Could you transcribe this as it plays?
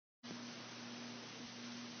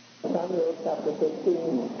Samuel chapter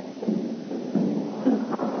 15.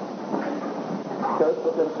 First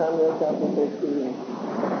book of Samuel chapter 15.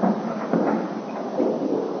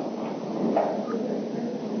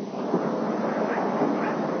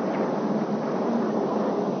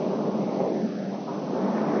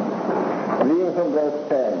 Reading from verse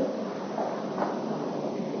 10.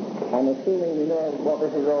 I'm assuming we know what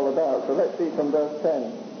this is all about, so let's read from verse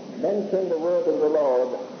 10. Then came the word of the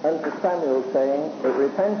Lord unto Samuel, saying, It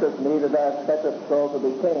repenteth me that I have set up Saul to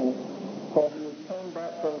be king, for he is come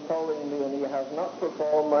back from following me, and he has not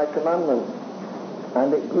performed my commandments.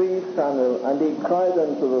 And it grieved Samuel, and he cried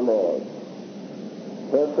unto the Lord.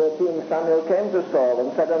 Verse 13, Samuel came to Saul,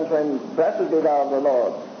 and said unto him, Blessed be thou of the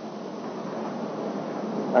Lord.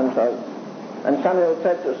 And Samuel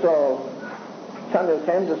came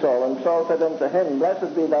to Saul, and Saul said unto him,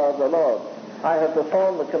 Blessed be thou of the Lord. I have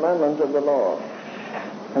performed the commandment of the Lord.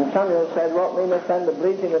 And Samuel said, What meaneth then the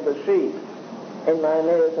bleating of the sheep in mine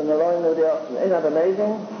ears and the lowing of the oxen? Isn't that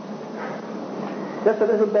amazing? Just a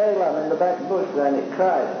little bay lamb in the back bush there, and it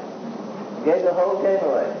cried. Gave the whole game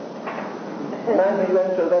away. Man, we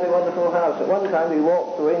went to a very wonderful house. At one time we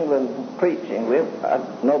walked through England preaching. We had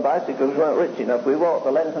no bicycles, weren't rich enough. We walked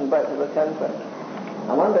the length and breadth of the country.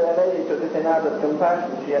 And one day a lady took us in out of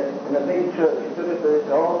compassion. She had, in a big church, she took us to this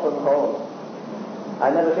awesome home.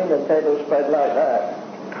 I'd never seen a table spread like that.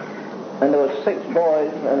 And there were 6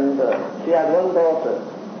 boys, and she had one daughter.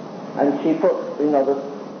 And she put,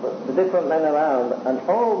 the different men around. And,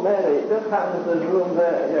 oh, Mary, it just happens there's room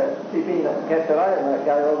there. Yes, she kept her eye on that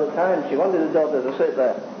guy all the time. She wanted her daughter to sit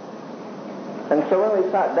there. And so when we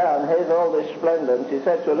sat down, here's all this splendor. And she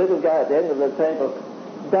said to a little guy at the end of the table,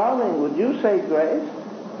 Darling, would you say grace?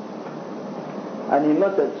 And he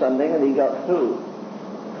muttered something, and he got through.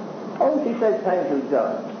 Oh, she said, Thank you,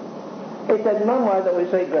 John. He said, Mum, why don't we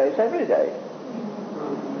say grace every day?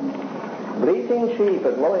 Bleating sheep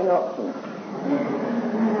and lowing oxen.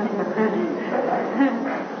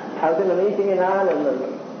 I was in a meeting in Ireland, and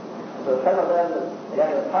the fellow there, he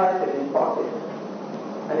had a pipe in his pocket.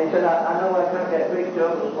 And he said, I know I can't get Big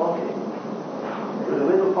Joe to smoke it. It was a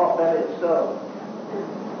little pot-bellied stove.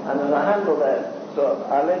 And there's a handle there. So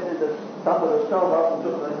I lifted the top of the stove off and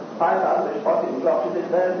took the pipe out of his pocket and dropped it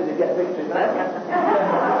in there. Did he get victory now?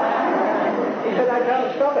 He said, I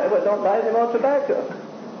can't stop it, but don't buy any more tobacco.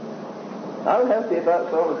 I'll help you if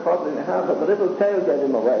that's all the problem you have, but the little tail gave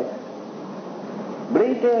him away.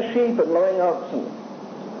 Bleating sheep and lowing oxen.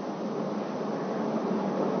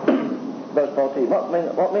 Verse 14.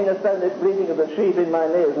 What meaneth then this bleating of the sheep in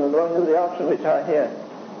mine ears and the lowing of the oxen which I hear?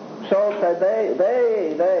 Saul said,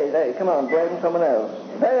 they, come on, blame someone else.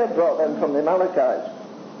 They have brought them from the Amalekites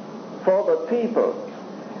for the people.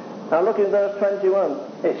 Now look in verse 21.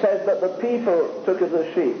 It says that the people took of the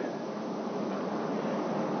sheep.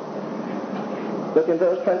 Look in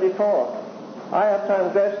verse 24. I have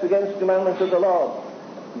transgressed against the commandments of the Lord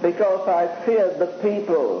because I feared the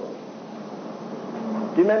people.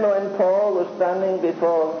 Do you remember when Paul was standing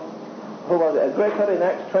before, who was it, Agrippa in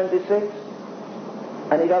Acts 26?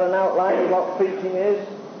 And he got an outline of what preaching is,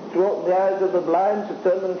 to open the eyes of the blind, to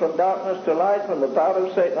turn them from darkness to light, from the power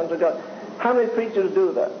of Satan unto God. How many preachers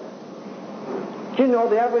do that? Do you know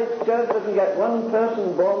the average church doesn't get one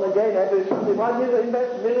person born again every Sunday? Why do you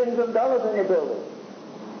invest millions of dollars in the building?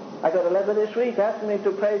 I got a letter this week asking me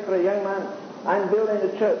to pray for a young man. I'm building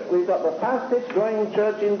a church. We've got the fastest growing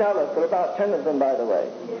church in Dallas. There are about 10 of them, by the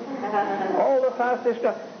way. All the fastest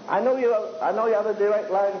growing. I know you have a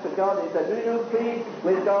direct line to God. He said, do you plead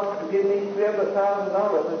with God to give me $300,000?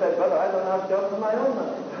 I said, brother, I don't ask God for my own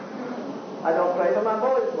money. I don't pray for my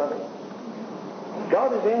boys' money.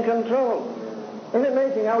 God is in control. Isn't it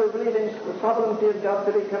amazing how we believe in the sovereignty of God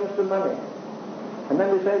till it comes to money? And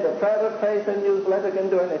then we say the prayer of faith and newsletter can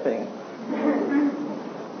do anything.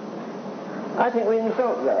 I think we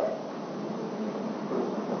insult God.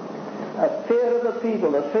 A fear of the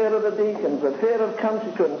people, a fear of the deacons, a fear of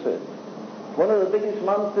consequences. One of the biggest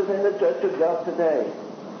monsters in the church of God today.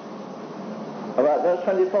 About verse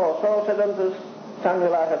 24, Saul said unto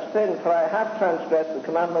Samuel, I have sinned, for I have transgressed the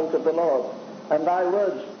commandments of the Lord, and thy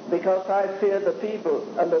words, because I fear the people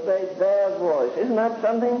and obeyed their voice. Isn't that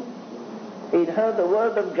something? He'd heard the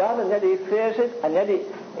word of God, and yet he fears it, and yet he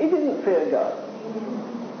didn't fear God.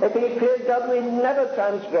 If he feared God, we'd never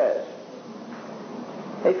transgress.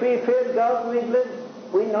 If we feared God, we'd live.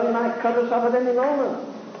 We know he might cut us off at any moment.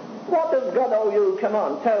 What does God owe you? Come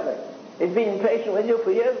on, tell me. He's been patient with you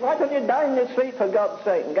for years. Why don't you die in your sleep, for God's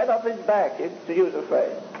sake, and get off his back, to use a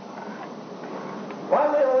phrase? Why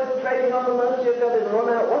are we always trading on the mercy of God? It'll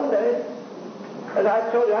run out one day. As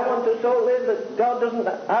I told you, I want to so live that God doesn't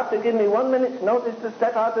have to give me 1 minute's notice to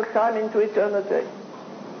step out of time into eternity.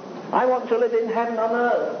 I want to live in heaven on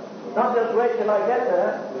earth, not just wait till I get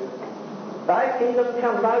there. Thy kingdom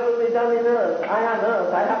come, thy will be done in earth. I am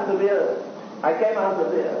earth, I happen to be earth. I came out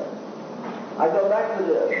of the earth. I go back to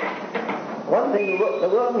the earth. One thing, the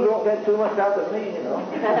worms won't get too much out of me, you know.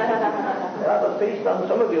 They'll have a feast on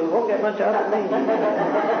some of you, won't get much out of me.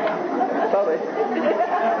 Sorry.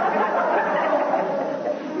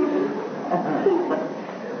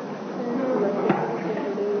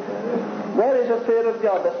 Where is the fear of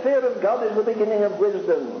God? The fear of God is the beginning of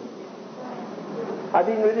wisdom. I've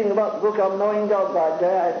been reading about the book on Knowing God by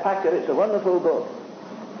J.I. Packer. It's a wonderful book.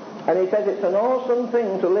 And he says it's an awesome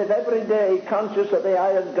thing to live every day conscious that the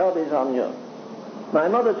eye of God is on you. My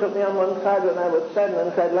mother took me on one side when I was 7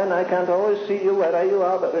 and said, Len, I can't always see you wherever you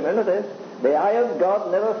are, but remember this, the eye of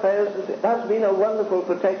God never fails to see. That's been a wonderful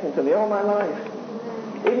protection to me all my life.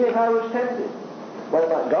 Even if I was tempted. Well,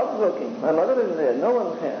 God's looking. My mother isn't here. No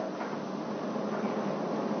one's here.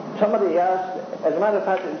 Somebody asked, as a matter of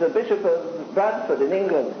fact, it was a bishop of Bradford in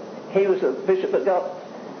England. He was a bishop that got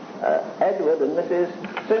Edward and Mrs.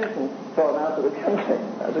 Simpson thrown out of the country.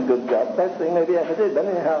 That's a good job. Best thing maybe ever did, but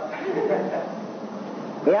anyhow.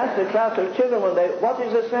 He asked a class of children one day, what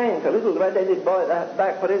is a saint? A little red-headed boy at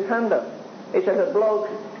back put his hand up. He said, a bloke,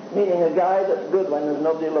 meaning a guy that's good when there's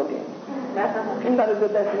nobody looking. Isn't that a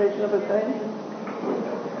good definition of a saint?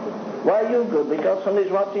 Why are you good? Because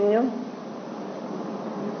somebody's watching you?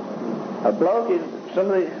 A bloke is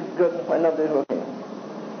somebody good when nobody's looking.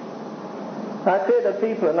 I feared the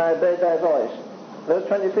people and I obeyed their voice. Verse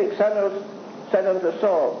 26, Samuel said unto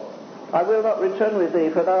Saul, I will not return with thee,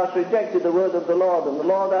 for thou hast rejected the word of the Lord, and the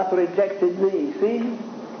Lord hath rejected thee. See?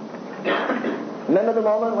 Remember the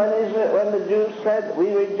moment when the Jews said,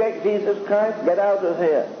 we reject Jesus Christ, get out of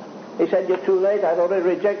here. He said, you're too late, I've already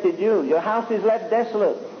rejected you. Your house is left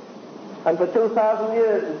desolate. And for 2,000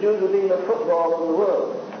 years the Jews have been the football of the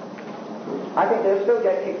world. I think they'll still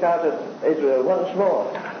get kicked out of Israel once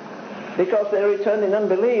more. Because they returned in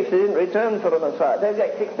unbelief, they didn't return for the Messiah. They'll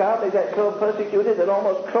get kicked out, they get so persecuted, they'll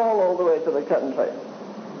almost crawl all the way to the country.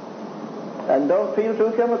 And don't feel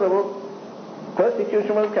too comfortable.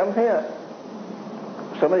 Persecution will come here.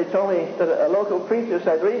 Somebody told me that a local preacher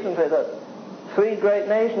said recently that 3 great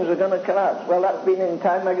nations are going to collapse. Well, that's been in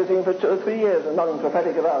Time magazine for 2 or 3 years, and nothing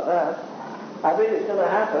prophetic about that. I believe it's going to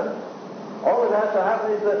happen. All that has to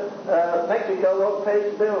happen is that Mexico won't pay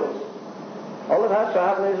its bills. All that has to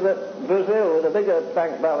happen is that Brazil, with a bigger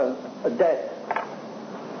bank balance, a debt.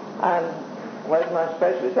 And where's my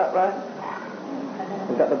specialist? Is that right?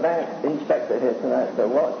 We've got the bank inspector here tonight, so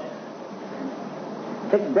watch.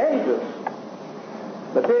 It's dangerous.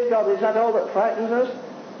 But dear God, is that all that frightens us?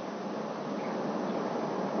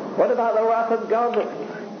 What about the wrath of God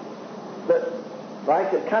that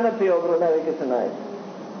like a canopy over America tonight?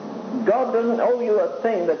 God doesn't owe you a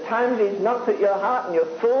thing. The times He's knocked at your heart and you're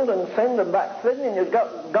fooled and sinned and backslidden and you've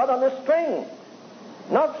got God on a string.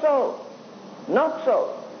 Not so. Not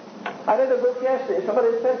so. I read a book yesterday.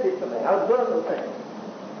 Somebody sent it to me. I was burned the thing.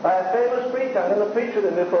 By a famous preacher. I'm going to preach with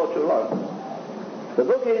him before too long. The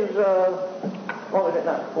book is, what was it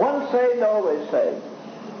now? Once saved, always saved.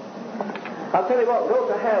 I'll tell you what, go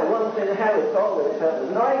to hell. Once in hell, it's always hell.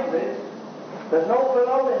 There's no exit. There's no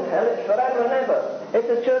parole in hell. It's forever and ever. If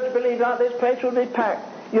the church believes that, this place will be packed.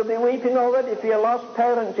 You'll be weeping already for your lost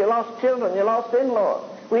parents, your lost children, your lost in-laws.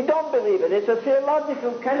 We don't believe it. It's a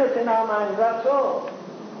theological tenet in our minds, that's all.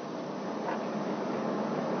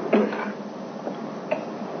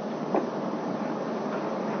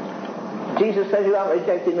 Jesus says, you haven't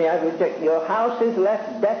rejected me, I've rejected you. Your house is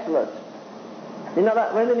left desolate. You know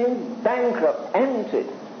that really means bankrupt, empty.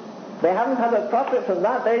 They haven't had a profit from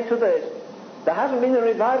that day to this. There hasn't been a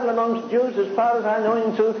revival amongst Jews as far as I know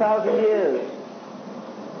in 2,000 years.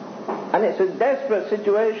 And it's a desperate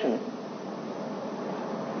situation.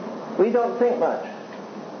 We don't think much.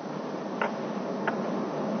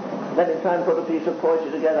 Let me try and put a piece of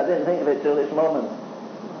poetry together. I didn't think of it till this moment.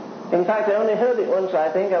 In fact, I only heard it once, I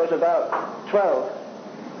think. I was about 12.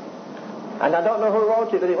 And I don't know who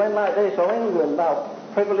wrote it, but it went like this. O England, thou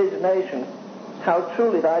privileged nation, how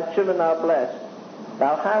truly thy children are blessed.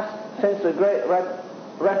 Thou hast, since the great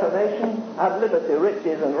Reformation, had liberty,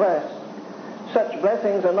 riches, and rest. Such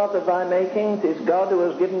blessings are not of thy making, 'tis God who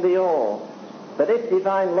has given thee all. But if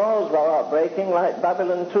divine laws thou art breaking, like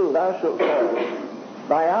Babylon too, thou shalt fall.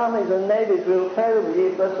 Thy armies and navies will fail thee,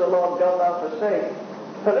 if thus the Lord God thou forsake.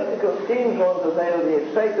 Political schemes won't avail thee,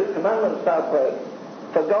 if sacred commandments thou break.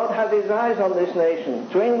 For God has his eyes on this nation.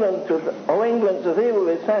 To England, O England, to thee will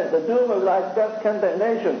be sent the doom of thy just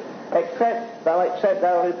condemnation. Except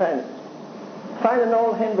thou repent. Find an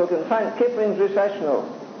old hymn book and find Kipling's Recessional.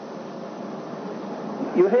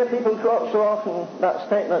 You hear people quote so often that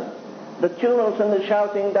statement, the tumult and the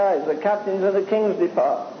shouting dies, the captains and the kings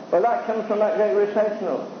depart. Well, that comes from that great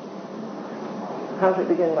recessional. How does it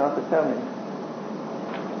begin, Martha? Tell me.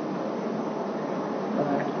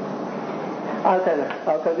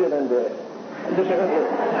 I'll tell you then, do it. Just remember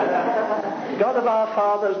it. God of our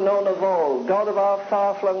fathers, known of all, God of our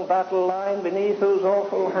far-flung battle line, beneath whose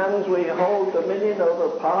awful hands we hold dominion over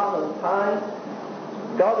palm and pine.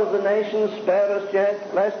 God of the nations, spare us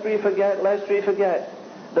yet, lest we forget, lest we forget.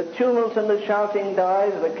 The tumult and the shouting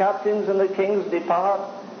dies, the captains and the kings depart.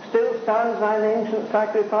 Still stands thine ancient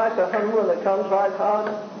sacrifice, a humble and a contrite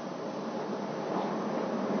heart.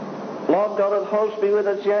 Lord God of hosts, be with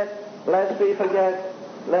us yet, lest we forget,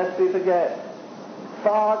 lest we forget.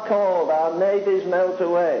 Far called, our navies melt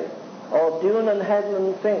away, o'er dune and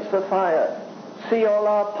headland sinks the fire. See, all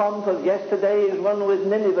our pomp of yesterday is run with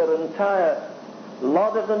Nineveh and Tyre.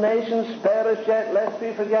 Lord of the nations, spare us yet, lest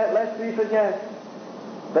we forget, lest we forget.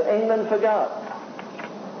 But England forgot.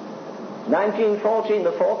 1914,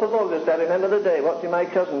 the 4th of August, I remember the day, watching my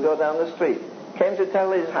cousin go down the street. Came to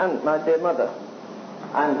tell his aunt, my dear mother,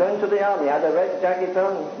 I'm going to the army. Had a red jacket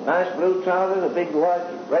on, nice blue trousers, a big white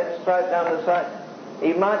red stripe down the side.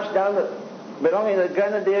 He marched down belonging to the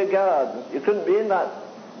Grenadier Guards. You couldn't be in that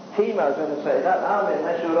team, I was going to say, that army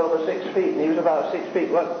unless you were over 6 feet, and he was about 6 feet.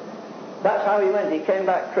 Well, that's how he went. He came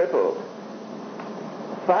back crippled.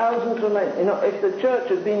 Thousands of men. You know, if the church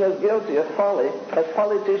had been as guilty of folly as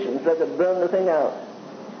politicians, they'd have burned the thing out.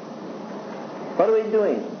 What are we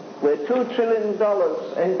doing? We're $2 trillion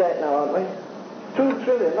in debt now, aren't we? 2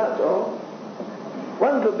 trillion, that's all.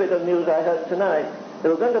 One good bit of news I heard tonight, they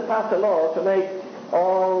were going to pass a law to make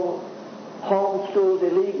all homeschools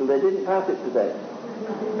illegal. They didn't pass it today.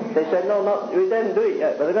 They said, no, we didn't do it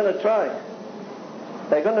yet, but they're going to try.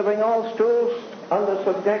 They're going to bring all schools under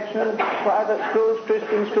subjection, private schools,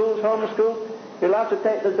 Christian schools, homeschool. You'll have to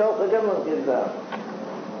take the dope the government gives out.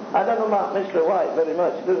 I don't know about Mr. White very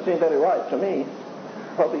much. He doesn't seem very white to me.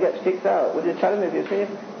 Hope he gets kicked out. Would you tell him if you see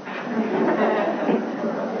him?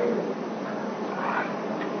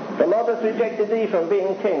 The Lord has rejected thee from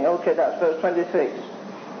being king. Okay, that's verse 26.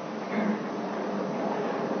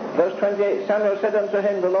 Verse 28, Samuel said unto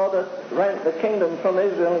him, the Lord hath rent the kingdom from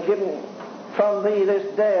Israel and given from thee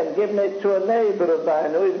this day and given it to a neighbour of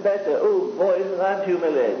thine who is better. Oh, boy, isn't that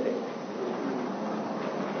humiliating?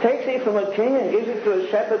 Takes it from a king and gives it to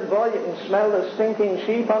a shepherd boy. You can smell the stinking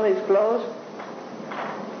sheep on his clothes.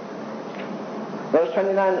 Verse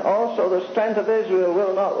 29, also the strength of Israel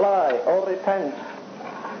will not lie or repent.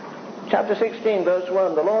 Chapter 16, verse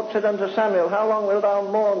 1, the Lord said unto Samuel, how long wilt thou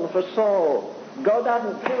mourn for Saul? God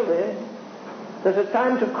hadn't killed him. There's a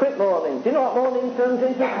time to quit mourning. Do you know what mourning turns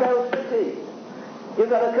into? Self-pity. You've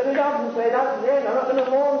got to cut it off and say, that's the end. I'm not going to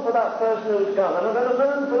mourn for that person who's gone. I'm not going to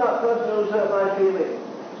mourn for that person who's hurt my feelings.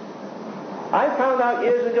 I found out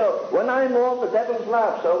years ago, when I mourn, the devil's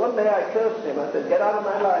laugh. So one day I cursed him. I said, get out of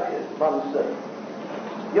my life, you monster.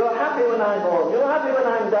 You're happy when I mourn. You're happy when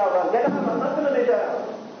I'm down. I'll get out. I'm not going to be down.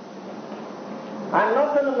 I'm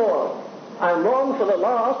not going to mourn. I mourn for the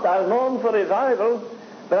lost. I mourn for revival.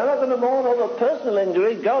 But I'm not going to mourn over personal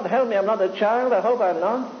injury. God help me, I'm not a child. I hope I'm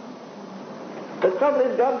not. The trouble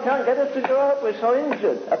is God can't get us to grow up. We're so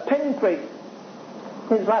injured. A pinprick.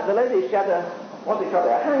 It's like the lady, she had a, what do you call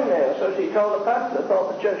it, a hangnail. So she told the pastor,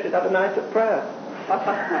 thought the church should have a night of prayer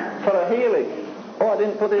for a healing. Oh, I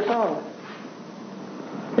didn't put this on.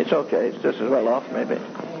 It's okay. It's just as well off, maybe.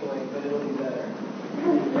 Anyway, but it'll be better.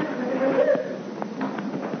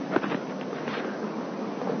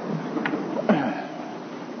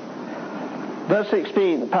 Verse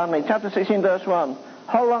 16, pardon me, chapter 16, verse 1.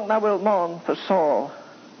 How long thou wilt mourn for Saul,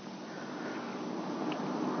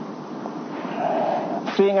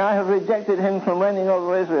 seeing I have rejected him from reigning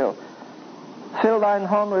over Israel. Fill thine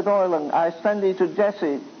horn with oil, and I send thee to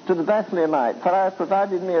Jesse, to the Bethlehemite, for I have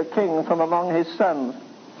provided me a king from among his sons.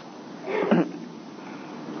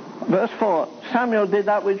 Verse 4, Samuel did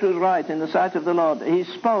that which was right in the sight of the Lord. He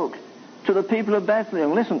spoke to the people of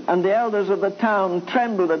Bethlehem. Listen, and the elders of the town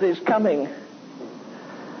trembled at his coming.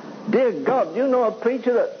 Dear God, do you know a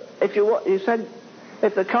preacher that he said,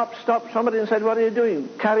 if the cops stopped somebody and said, what are you doing?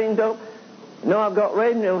 Carrying dope? No, I've got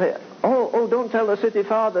Ravenhill here. Oh, don't tell the city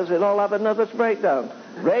fathers, they'll all have a nervous breakdown.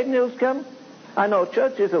 Ravenhill's come? I know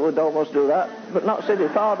churches that would almost do that, but not city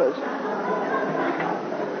fathers.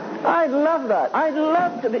 I'd love that. I'd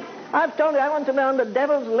love to be. I've told you I want to be on the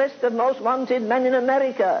devil's list of most wanted men in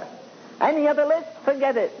America. Any other list?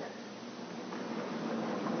 Forget it.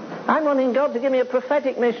 I'm wanting God to give me a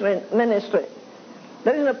prophetic ministry.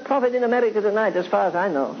 There isn't a prophet in America tonight, as far as I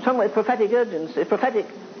know. Some with prophetic urgency, prophetic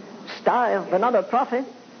style, but not a prophet.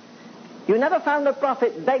 You never found a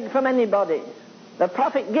prophet beg from anybody. The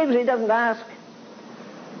prophet gives, he doesn't ask.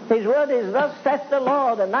 His word is, thus saith the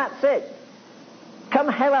Lord, and that's it. Come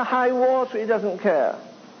hell or high water, he doesn't care.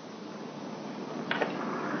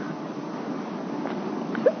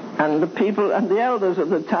 And the people and the elders of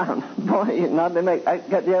the town, boy, you can hardly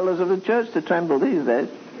get the elders of the church to tremble these days.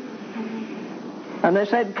 And they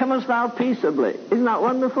said, comest thou peaceably? Isn't that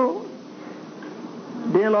wonderful?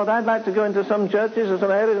 Dear Lord, I'd like to go into some churches or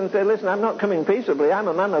some areas and say, listen, I'm not coming peaceably. I'm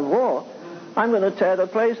a man of war. I'm going to tear the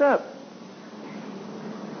place up.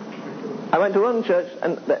 I went to one church,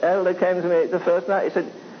 and the elder came to me the first night. He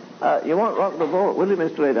said, you won't rock the boat, will you,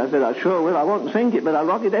 Mr. Reid? I said, I sure will. I won't sink it, but I'll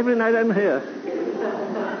rock it every night I'm here.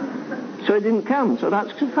 So he didn't come, so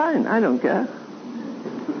that's fine. I don't care.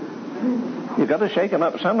 You've got to shake him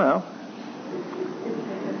up somehow.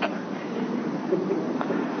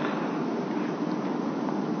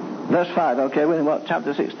 Verse 5, okay, we're in what?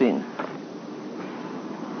 Chapter 16.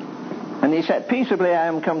 And he said, peaceably I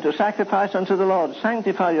am come to sacrifice unto the Lord.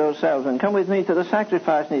 Sanctify yourselves and come with me to the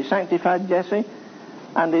sacrifice. And he sanctified Jesse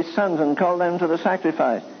and his sons and called them to the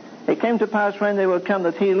sacrifice. It came to pass when they were come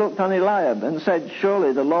that he looked on Eliab and said,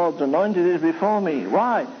 surely the Lord's anointed is before me.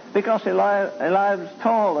 Why? Because Eliab's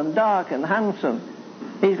tall and dark and handsome.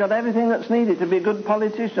 He's got everything that's needed to be a good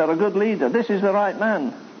politician or a good leader. This is the right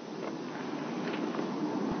man.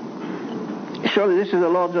 Surely this is the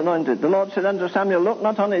Lord's anointed. The Lord said unto Samuel, look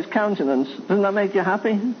not on his countenance. Doesn't that make you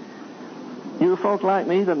happy? You folk like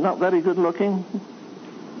me that are not very good looking.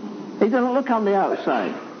 He doesn't look on the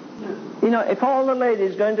outside. You know, if all the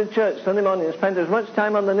ladies going to church Sunday morning spent as much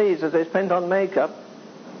time on the knees as they spent on makeup,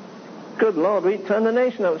 good Lord, we'd turn the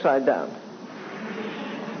nation upside down.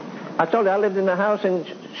 I told you I lived in a house in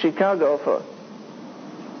Chicago for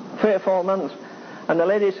 3 or 4 months, and the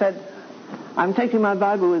lady said, I'm taking my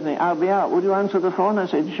Bible with me. I'll be out. Would you answer the phone? I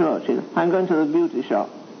said, sure. She said, I'm going to the beauty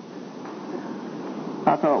shop.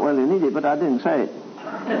 I thought, well, you need it, but I didn't say it.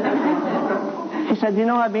 She said, you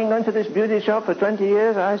know, I've been going to this beauty shop for 20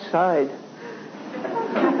 years. I sighed.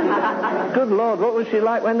 Good Lord, what was she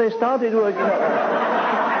like when they started working?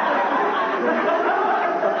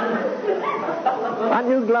 Aren't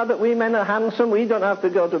you glad that we men are handsome? We don't have to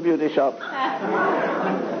go to beauty shops.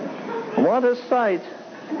 What a sight.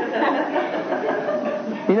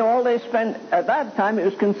 You know, all they spent at that time, it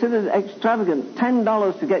was considered extravagant.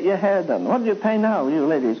 $10 to get your hair done. What do you pay now, you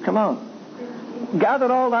ladies? Come on.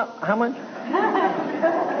 Gather all that. How much?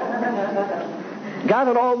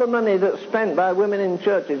 Gather all the money that's spent by women in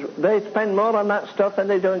churches. They spend more on that stuff than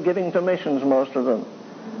they do giving to missions, most of them.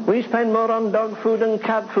 We spend more on dog food and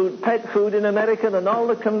cat food, pet food in America than all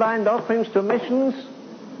the combined offerings to missions.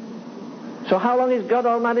 So how long is God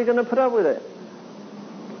Almighty going to put up with it?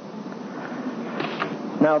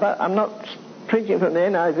 Now, I'm not preaching from the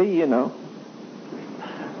NIV, you know.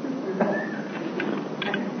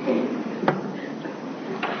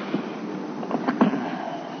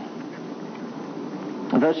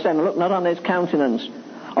 Verse 7, look not on his countenance,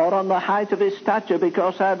 or on the height of his stature,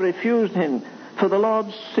 because I have refused him. For the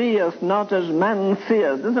Lord seeth not as man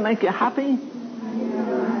seeth. Doesn't it make you happy?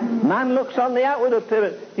 Man looks on the outward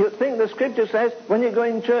appearance. You think the scripture says, when you go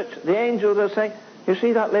in church, the angels are saying, you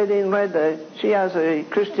see that lady in red there? She has a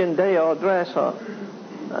Christian day or dress. Or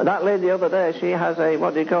that lady over there, she has a,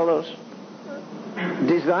 what do you call those?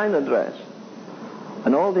 Designer dress.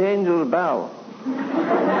 And all the angels bow.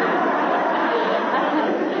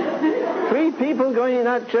 3 people going in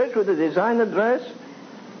that church with a designer dress.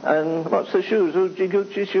 And what's the shoes? Uchi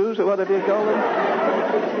Gucci shoes or whatever you call them?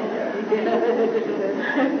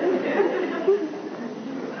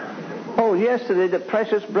 Oh, yesterday the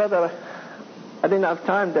precious brother, I didn't have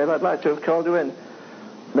time, Dave, I'd like to have called you in.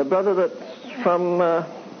 The brother that's from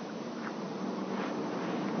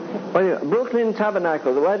Brooklyn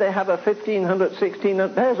Tabernacle, where they have a 1,500,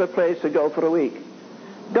 1,600, there's a place to go for a week.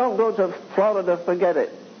 Don't go to Florida, forget it.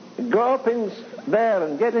 Go up in there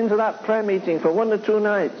and get into that prayer meeting for 1 or 2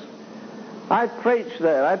 nights. I preached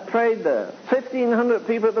there, I prayed there. 1,500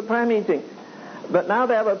 people at the prayer meeting. But now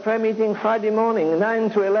they have a prayer meeting Friday morning, 9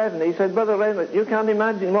 to 11. He said, Brother Ravenhill, you can't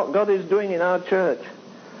imagine what God is doing in our church.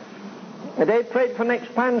 And they prayed for an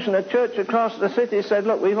expansion. A church across the city said,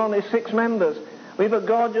 look, we've only 6 members. We've a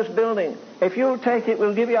gorgeous building. If you'll take it,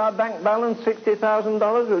 we'll give you our bank balance,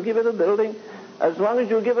 $60,000. We'll give you the building. As long as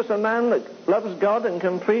you give us a man that loves God and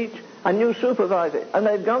can preach, and you supervise it. And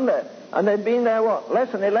they've gone there. And they've been there,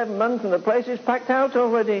 less than 11 months, and the place is packed out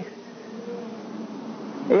already.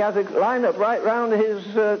 He has a lineup right round his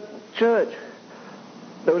church.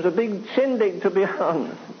 There was a big shindig to be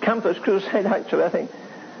on. Campus Crusade, actually, I think.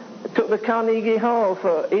 It took the Carnegie Hall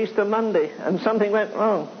for Easter Monday, and something went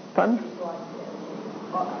wrong. Pardon?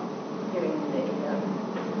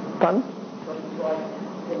 Pardon?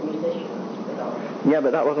 Yeah,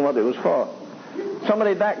 but that wasn't what it was for.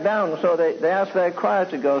 Somebody backed down, so they asked their choir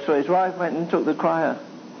to go, so his wife went and took the choir.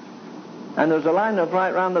 And there was a line-up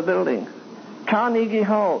right round the building. Carnegie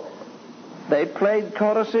Hall. They played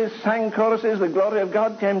choruses, sang choruses, the glory of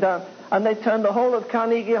God came down, and they turned the whole of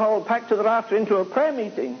Carnegie Hall, packed to the rafter, into a prayer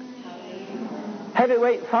meeting.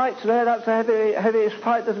 Heavyweight fights there. That's the heaviest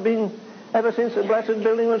fight that's been ever since the blessed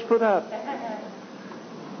building was put up.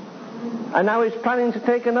 And now he's planning to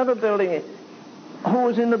take another building. Who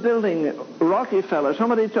was in the building? Rockefeller.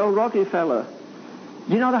 Somebody told Rockefeller.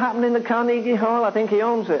 Do you know what happened in the Carnegie Hall? I think he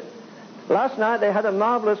owns it. Last night they had a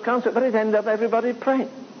marvelous concert, but it ended up everybody praying.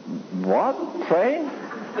 What? Praying?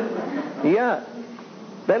 Yeah.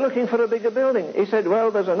 They're looking for a bigger building. He said,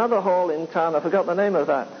 well, there's another hall in town. I forgot the name of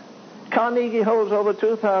that. Carnegie holds over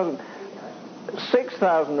 2,000.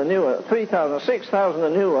 6,000 the new one. 3,000. 6,000 the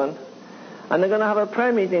new one. And they're going to have a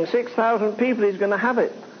prayer meeting. 6,000 people. He's going to have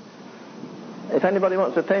it. If anybody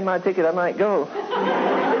wants to pay my ticket, I might go.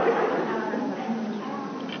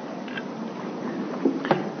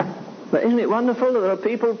 But isn't it wonderful that there are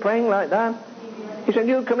people praying like that? He said,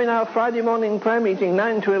 you come in our Friday morning prayer meeting,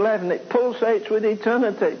 9 to 11. It pulsates with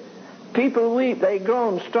eternity. People weep. They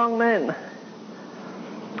groan. Strong men.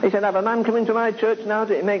 He said, I have a man come into my church now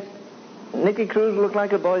to make Nicky Cruz look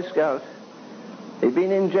like a Boy Scout. He's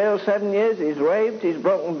been in jail 7 years. He's raped. He's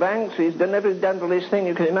broken banks. He's done every devilish thing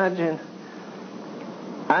you can imagine.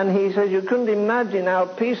 And he says, you couldn't imagine how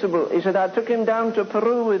peaceable. He said, I took him down to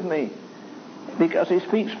Peru with me because he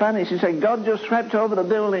speaks Spanish. He said, God just swept over the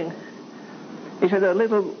building. He said, a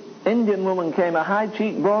little Indian woman came, a high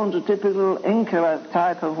cheekbones, a typical Inca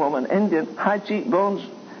type of woman, Indian, high cheekbones,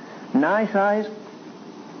 nice eyes.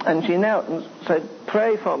 And she knelt and said,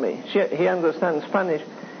 pray for me. He understands Spanish.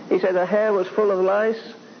 He said her hair was full of lice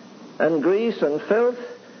and grease and filth.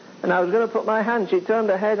 And I was going to put my hand. She turned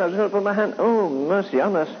her head. I was going to put my hand. Oh, mercy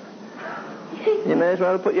on us. You may as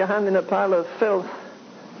well put your hand in a pile of filth.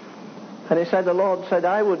 And he said, the Lord said,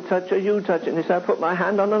 I would touch her, you touch it. And he said, I put my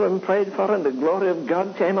hand on her and prayed for her, and the glory of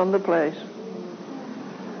God came on the place.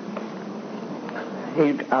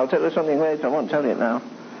 I'll tell you something later. I won't tell you it now.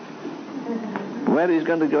 Where he's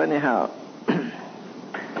going to go anyhow.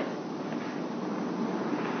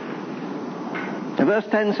 Verse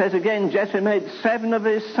 10 says again, Jesse made 7 of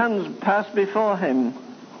his sons pass before him.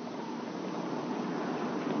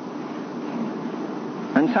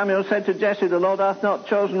 And Samuel said to Jesse, the Lord hath not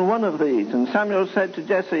chosen one of these. And Samuel said to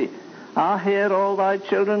Jesse, are here all thy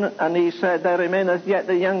children? And he said, there remaineth yet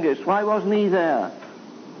the youngest. Why wasn't he there?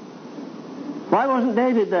 Why wasn't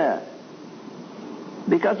David there?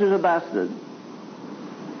 Because he's a bastard.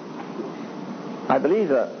 I believe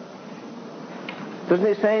that. Doesn't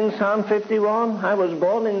it say in Psalm 51, I was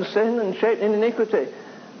born in sin and shaped in iniquity?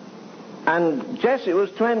 And Jesse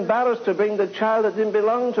was too embarrassed to bring the child that didn't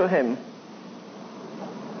belong to him.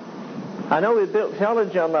 I know we built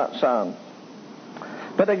theology on that psalm.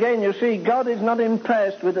 But again, you see, God is not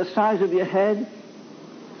impressed with the size of your head,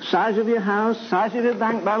 size of your house, size of your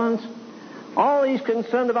bank balance. All he's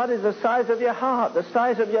concerned about is the size of your heart, the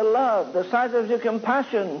size of your love, the size of your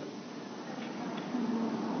compassion.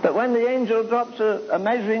 That when the angel drops a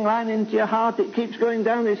measuring line into your heart, it keeps going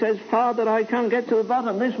down. He says, Father, I can't get to the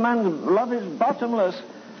bottom. This man's love is bottomless.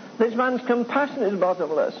 This man's compassion is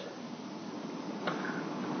bottomless.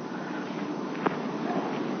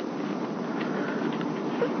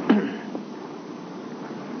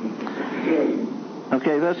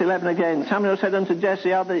 Okay, verse 11 again. Samuel said unto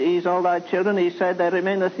Jesse, are these all thy children? He said, there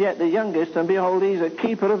remaineth yet the youngest, and behold, he's a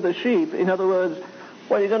keeper of the sheep. In other words,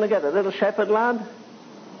 what are you going to get, a little shepherd lad?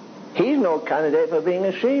 He's no candidate for being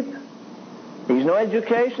a sheep. He's no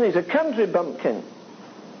education. He's a country bumpkin.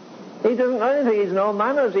 He doesn't know anything. He's no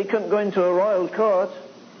manners. He couldn't go into a royal court.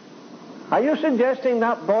 Are you suggesting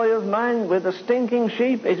that boy of mine with the stinking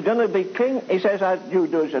sheep is going to be king? He says, you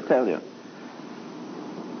do as I tell you.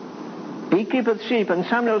 He keepeth sheep. And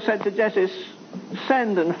Samuel said to Jesse,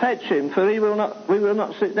 send and fetch him, for we will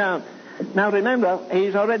not sit down. Now remember,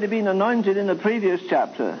 he's already been anointed in the previous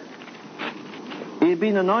chapter. He's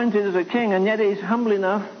been anointed as a king, and yet he's humble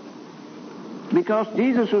enough because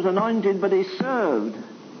Jesus was anointed, but he served.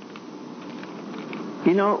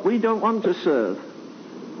 You know, we don't want to serve.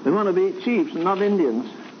 We want to be chiefs and not Indians.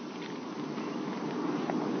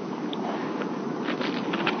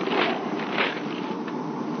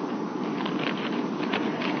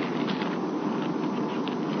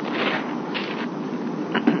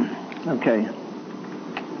 Okay.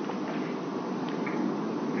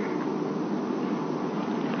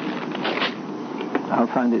 I'll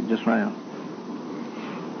find it just right.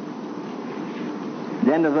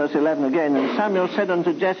 The end of verse 11 again. And Samuel said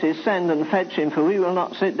unto Jesse, send and fetch him, for we will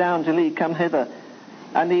not sit down till he come hither.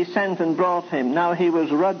 And he sent and brought him. Now he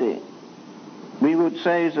was ruddy. We would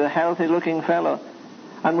say he's a healthy-looking fellow.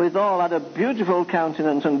 And withal had a beautiful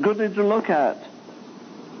countenance and goodly to look at.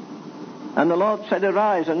 And the Lord said,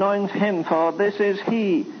 arise, anoint him, for this is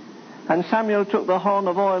he. And Samuel took the horn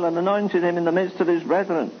of oil and anointed him in the midst of his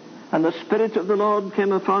brethren. And the Spirit of the Lord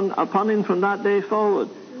came upon him from that day forward.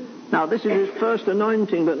 Now this is his first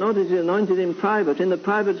anointing, but notice he anointed in private, in the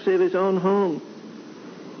privacy of his own home.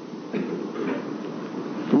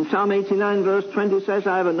 In Psalm 89 verse 20 says,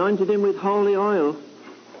 I have anointed him with holy oil.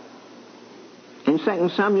 In 2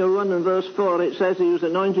 Samuel 1 and verse 4 it says he was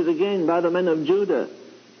anointed again by the men of Judah.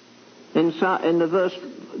 In the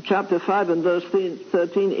chapter 5 and verse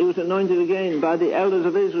 13 he was anointed again by the elders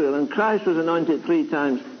of Israel, and Christ was anointed 3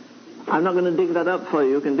 times. I'm not going to dig that up for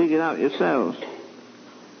you. You can dig it out yourselves.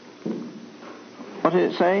 What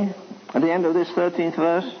did it say at the end of this 13th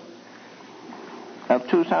verse of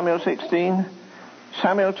 2 Samuel 16?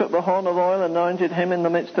 Samuel took the horn of oil and anointed him in the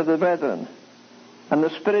midst of the brethren. And the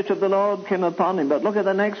Spirit of the Lord came upon him. But look at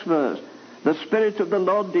the next verse. The Spirit of the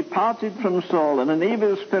Lord departed from Saul, and an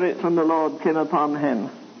evil spirit from the Lord came upon him.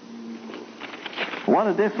 What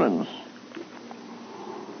a difference.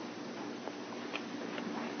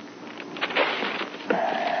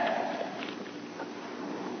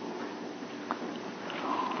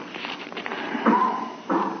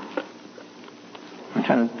 I'm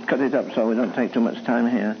trying to cut it up so we don't take too much time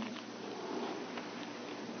here.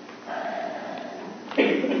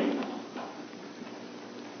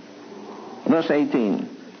 Verse 18.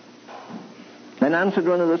 Then answered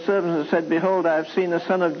one of the servants and said, behold, I have seen a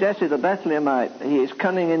son of Jesse the Bethlehemite. He is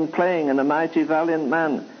cunning in playing, and a mighty valiant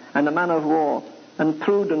man, and a man of war, and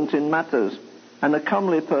prudent in matters, and a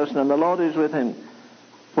comely person, and the Lord is with him.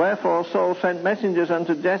 Wherefore Saul sent messengers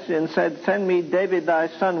unto Jesse and said, send me David thy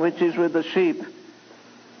son, which is with the sheep.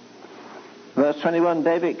 Verse 21,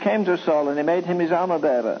 David came to Saul, and he made him his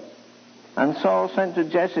armor-bearer. And Saul sent to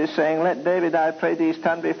Jesse, saying, let David, I pray thee,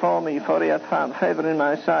 stand before me, for he hath found favor in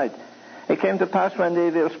my sight. It came to pass when the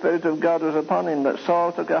evil Spirit of God was upon him, that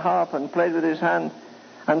Saul took a harp and played with his hand,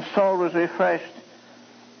 and Saul was refreshed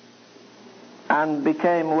and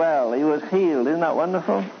became well. He was healed. Isn't that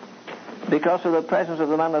wonderful? Because of the presence of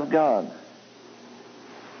the man of God.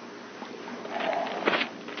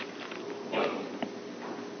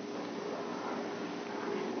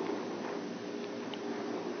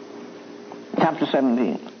 Chapter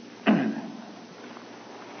 17.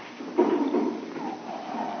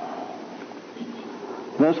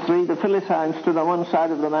 Verse 3, the Philistines stood on one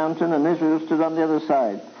side of the mountain, and Israel stood on the other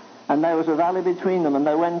side. And there was a valley between them, and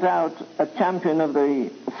there went out a champion of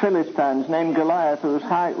the Philistines named Goliath, whose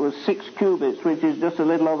height was 6 cubits, which is just a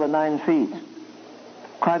little over 9 feet.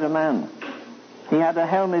 Quite a man. He had a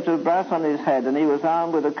helmet of brass on his head, and he was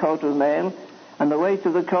armed with a coat of mail, and the weight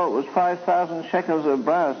of the coat was 5,000 shekels of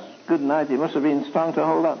brass. Good night, he must have been strong to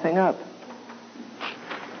hold that thing up.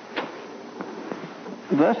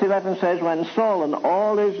 Verse 11 says, when Saul and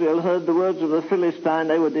all Israel heard the words of the Philistine,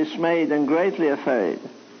 they were dismayed and greatly afraid.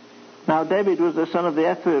 Now David was the son of the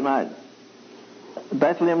Ephraimite,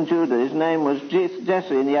 Bethlehem, Judah. His name was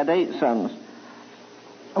Jesse, and he had 8 sons.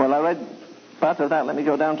 Well, I read part of that. Let me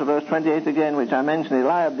go down to verse 28 again, which I mentioned.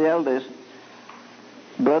 Eliab, the eldest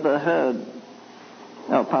brother, heard.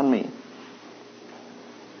 Oh, pardon me.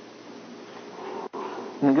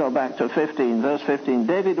 Let me go back to 15, verse 15.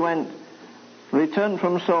 David returned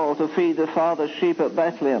from Saul to feed the father's sheep at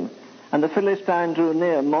Bethlehem. And the Philistine drew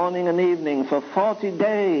near morning and evening for 40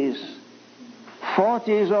 days.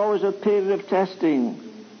 40 is always a period of testing.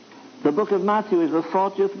 The book of Matthew is the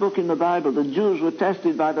 40th book in the Bible. The Jews were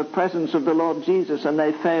tested by the presence of the Lord Jesus, and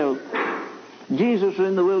they failed. Jesus was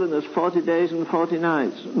in the wilderness 40 days and 40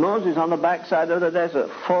 nights. Moses on the backside of the desert,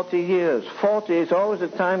 40 years. 40 is always a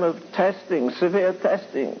time of testing, severe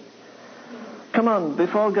testing. Come on,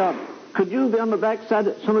 before God. Could you be on the backside?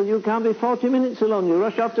 Some of you can't be 40 minutes alone. You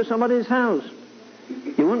rush off to somebody's house.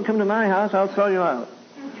 You wouldn't come to my house, I'll throw you out.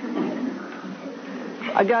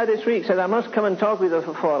 A guy this week said, I must come and talk with you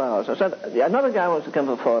for 4 hours. I said, another guy wants to come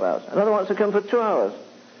for 4 hours. Another wants to come for 2 hours.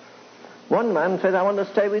 One man said, I want to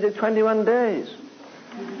stay with you 21 days.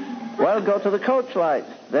 Well, go to the coach light.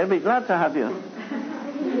 They'll be glad to have you.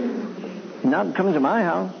 Not come to my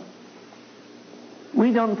house.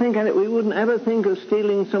 We wouldn't ever think of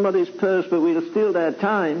stealing somebody's purse, but we'll steal their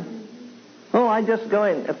time. Oh, I just go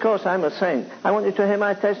in. Of course, I'm a saint. I want you to hear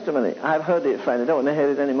my testimony. I've heard it, friend. I don't want to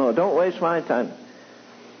hear it anymore. Don't waste my time.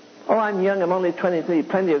 Oh, I'm young. I'm only 23.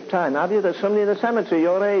 Plenty of time. Have you? There's somebody in the cemetery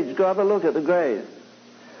your age. Go have a look at the grave.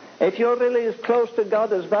 If you're really as close to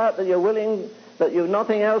God as that you're willing, that you've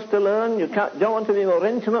nothing else to learn, don't want to be more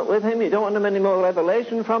intimate with Him, you don't want any more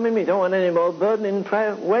revelation from Him, you don't want any more burden in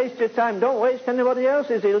prayer, waste your time. Don't waste anybody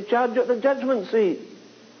else's. He'll charge you at the judgment seat.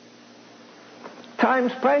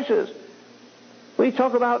 Time's precious. We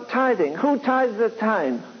talk about tithing. Who tithes the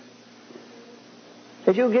time?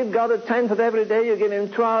 If you give God a tenth of every day, you give Him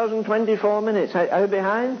 2 hours and 24 minutes. Are you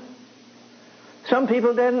behind? Some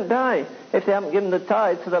people didn't die. If they haven't given the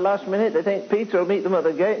tithe to the last minute, they think Peter will meet them at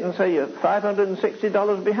the gate and say, you're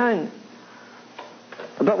 $560 behind.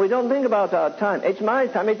 But we don't think about our time. It's my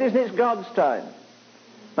time. It isn't. It's God's time.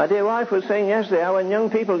 My dear wife was saying yesterday how when young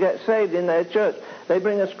people get saved in their church, they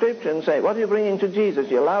bring a scripture and say, what are you bringing to Jesus?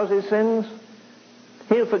 Your lousy sins?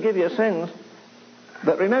 He'll forgive your sins.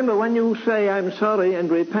 But remember, when you say, I'm sorry, and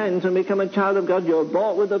repent and become a child of God, you're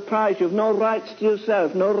bought with a price. You've no rights to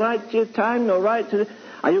yourself, no right to your time, no right to...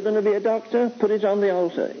 Are you going to be a doctor? Put it on the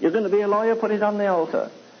altar. You're going to be a lawyer? Put it on the altar.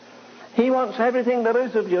 He wants everything there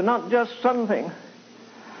is of you, not just something.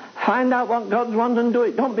 Find out what God's wants and do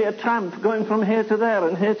it. Don't be a tramp going from here to there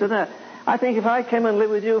and here to there. I think if I came and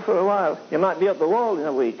lived with you for a while, you might be up the wall in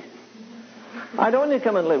a week. I don't want you to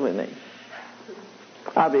come and live with me.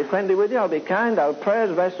 I'll be friendly with you, I'll be kind, I'll pray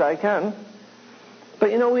as best I can.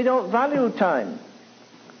 But we don't value time.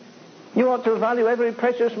 You ought to value every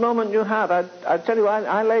precious moment you have. I tell you,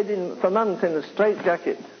 I laid in for months in a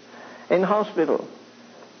straitjacket in hospital.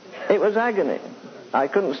 It was agony. I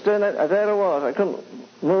couldn't stir, there I was, I couldn't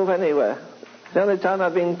move anywhere. It's the only time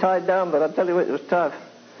I've been tied down, but I tell you what, it was tough.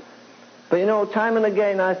 But time and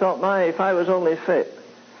again I thought, if I was only fit.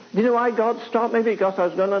 Do you know why God stopped me? Because I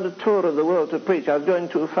was going on a tour of the world to preach. I was going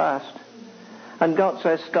too fast. And God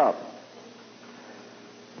says, stop.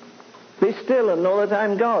 Be still and know that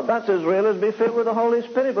I'm God. That's as real as be filled with the Holy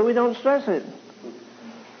Spirit, but we don't stress it.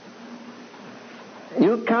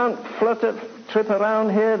 You can't trip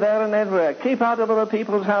around here, there, and everywhere. Keep out of other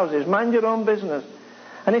people's houses. Mind your own business.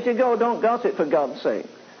 And if you go, don't gossip, for God's sake.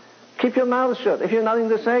 Keep your mouth shut. If you've nothing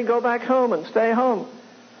to say, go back home and stay home.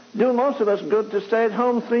 Do most of us good to stay at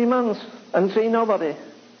home 3 months and see nobody.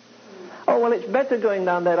 Oh, well, it's better going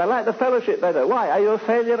down there. I like the fellowship better. Why? Are you a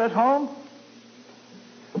failure at home?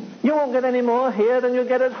 You won't get any more here than you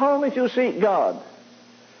get at home if you seek God.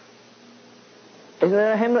 Isn't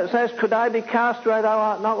there a hymn that says, could I be cast where thou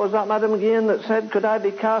art not? Was that Madam Guillen that said, could I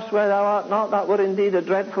be cast where thou art not? That were indeed a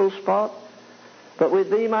dreadful spot. But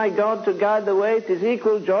with thee, my God, to guide the way, 'tis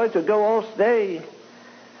equal joy to go or stay.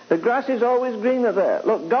 The grass is always greener there.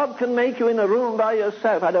 Look, God can make you in a room by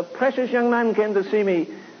yourself. I had a precious young man came to see me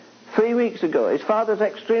 3 weeks ago. His father's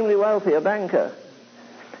extremely wealthy, a banker.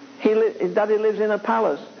 His daddy lives in a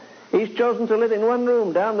palace. He's chosen to live in one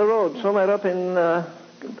room down the road, somewhere up in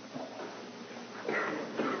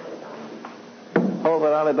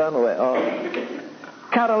over Alabama way, or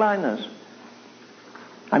Carolinas.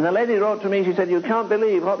 And the lady wrote to me, she said, you can't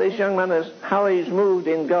believe what this young man has, how he's moved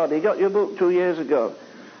in God. He got your book 2 years ago.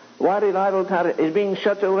 Why Revival Tarries? He's being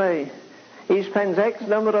shut away. He spends X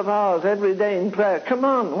number of hours every day in prayer. Come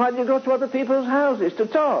on, why do you go to other people's houses to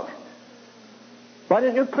talk? Why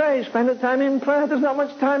don't you pray? Spend the time in prayer. There's not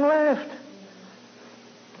much time left.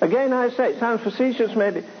 Again, I say, it sounds facetious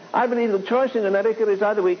maybe. I believe the choice in America is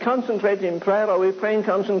either we concentrate in prayer or we pray in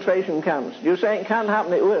concentration camps. You say it can't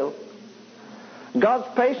happen, it will. God's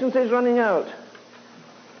patience is running out.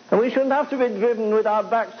 And we shouldn't have to be driven with our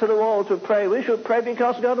backs to the wall to pray. We should pray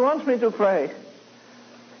because God wants me to pray.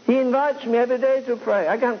 He invites me every day to pray.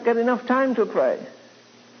 I can't get enough time to pray.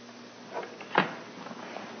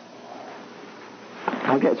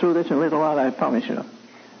 I'll get through this in a little while, I promise you.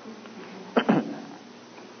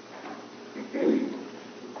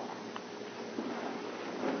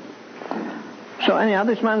 So anyhow,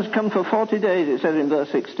 this man's come for 40 days, it says in verse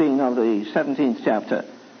 16 of the 17th chapter.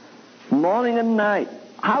 Morning and night.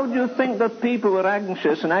 How do you think that people were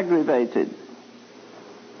anxious and aggravated?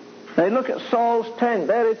 They look at Saul's tent.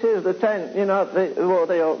 There it is, the tent. They have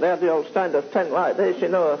the old standard tent like this,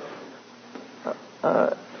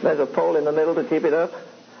 there's a pole in the middle to keep it up.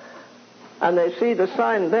 And they see the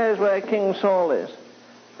sign, there's where King Saul is.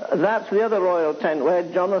 That's the other royal tent where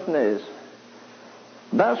Jonathan is.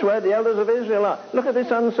 That's where the elders of Israel are. Look at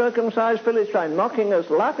this uncircumcised Philistine mocking us,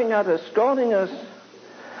 laughing at us, scorning us.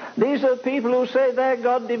 These are people who say their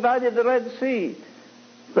God divided the Red Sea,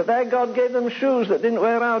 but their God gave them shoes that didn't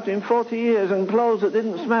wear out in 40 years and clothes that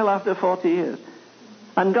didn't smell after 40 years.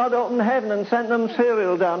 And God opened heaven and sent them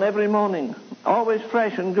cereal down every morning, always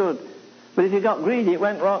fresh and good. But if you got greedy, it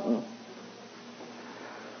went rotten.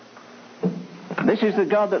 This is the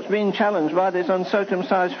God that's been challenged by this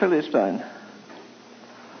uncircumcised Philistine.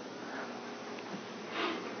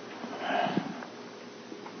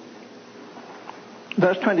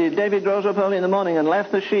 Verse 20, David rose up early in the morning and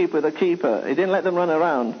left the sheep with a keeper. He didn't let them run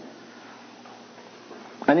around.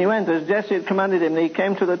 And he went as Jesse had commanded him, and he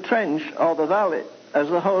came to the trench or the valley as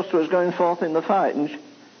the host was going forth in the fight and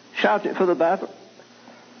shouted for the battle.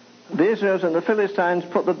 The Israelites and the Philistines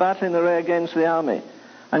put the battle in array against the army.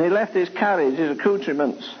 And he left his carriage, his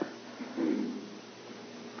accoutrements,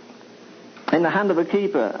 in the hand of a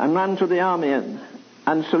keeper and ran to the army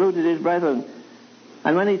and saluted his brethren.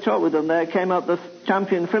 And when he talked with them, there came up the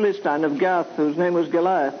champion Philistine of Gath, whose name was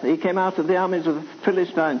Goliath. He came out of the armies of the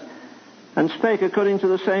Philistines and spake according to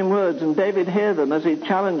the same words. And David heard them as he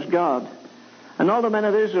challenged God. And all the men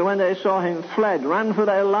of Israel, when they saw him, fled, ran for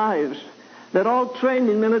their lives. They're all trained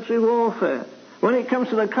in military warfare. When it comes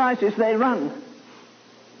to the crisis, they run.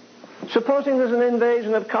 Supposing there's an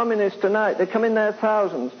invasion of communists tonight, they come in their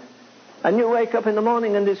thousands, and you wake up in the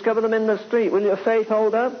morning and discover them in the street. Will your faith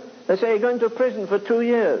hold up? They say you're going to prison for 2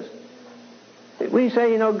 years. We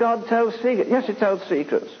say, God tells secrets. Yes, he tells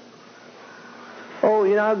secrets. Oh,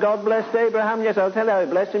 God blessed Abraham. Yes, I'll tell you how he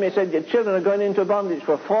blessed him. He said, your children are going into bondage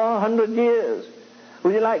for 400 years.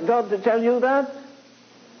 Would you like God to tell you that?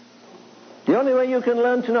 The only way you can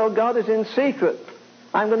learn to know God is in secret.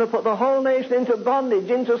 I'm going to put the whole nation into bondage,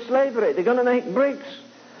 into slavery. They're going to make bricks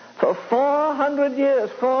for 400 years,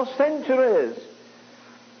 4 centuries.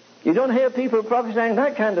 You don't hear people prophesying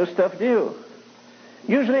that kind of stuff, do you?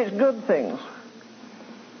 Usually it's good things.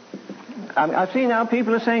 I see now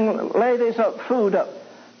people are saying, lay this up, food up.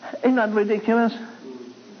 Isn't that ridiculous?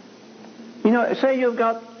 Say you've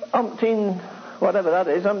got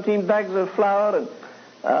umpteen bags of flour and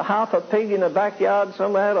half a pig in a backyard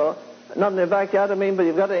somewhere, or not in the backyard, but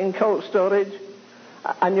you've got it in cold storage,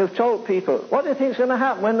 and you've told people, what do you think is going to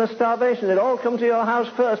happen when there's starvation? They'll all come to your house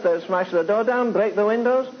first. They'll smash the door down, break the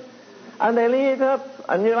windows, and they'll eat it up,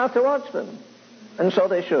 and you'll have to watch them. And so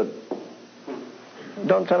they should.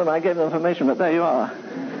 Don't tell them I gave them information, but there you are.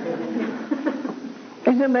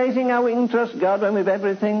 Isn't it amazing how we can trust God when we've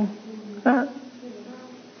everything? Huh?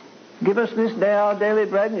 Give us this day our daily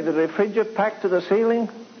bread, and you've the refrigerator packed to the ceiling.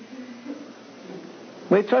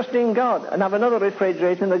 We trust in God and have another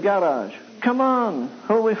refrigerator in the garage. Come on,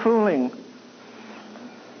 who are we fooling?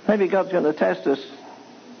 Maybe God's going to test us.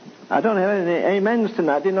 I don't have any amens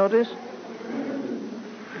tonight, do you notice?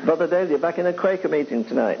 Brother Dale, you're back in a Quaker meeting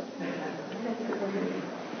tonight.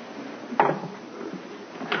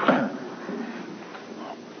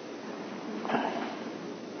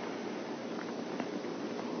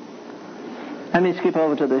 Let me skip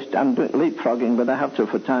over to this. I'm leapfrogging, but I have to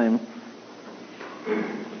for time.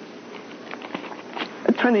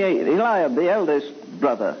 28, Eliab, the eldest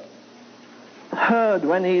brother, heard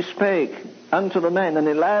when he spake unto the men, and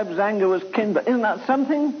Eliab's anger was kindled. Isn't that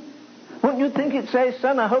something? Wouldn't you think it says,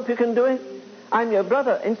 son, I hope you can do it? I'm your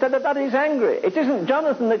brother. Instead of that, he's angry. It isn't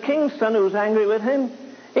Jonathan, the king's son, who's angry with him.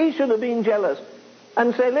 He should have been jealous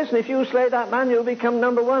and say, listen, if you slay that man, you'll become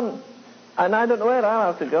number one. And I don't know where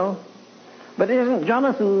I'll have to go. But it isn't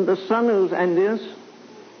Jonathan, the son, who's envious.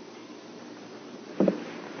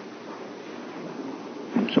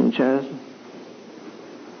 Some chairs.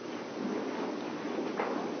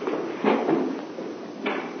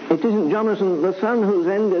 It isn't Jonathan, the son, who's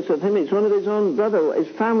envious of him. It's one of his own brother, his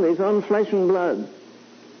family, his own flesh and blood.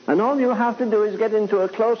 And all you have to do is get into a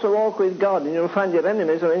closer walk with God, and you'll find your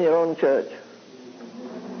enemies are in your own church.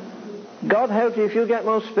 God help you, if you get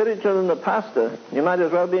more spiritual than the pastor, you might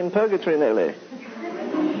as well be in purgatory nearly.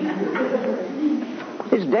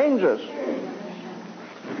 It's dangerous.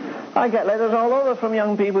 I get letters all over from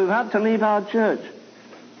young people who've had to leave our church.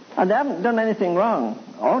 And they haven't done anything wrong.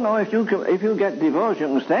 Oh no, if you get divorced, you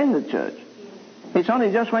can stay in the church. It's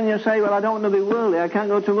only just when you say, well, I don't want to be worldly, I can't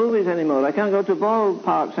go to movies anymore, I can't go to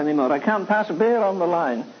ballparks anymore, I can't pass beer on the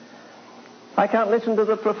line, I can't listen to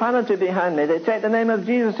the profanity behind me, they take the name of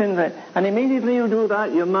Jesus in there, and immediately you do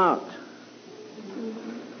that, you're marked.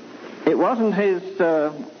 It wasn't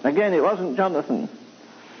it wasn't Jonathan.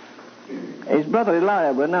 His brother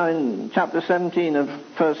Eliab, we're now in chapter 17 of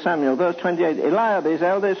 1 Samuel, verse 28. Eliab, his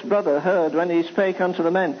eldest brother, heard when he spake unto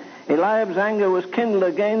the men. Eliab's anger was kindled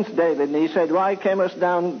against David, and he said, why camest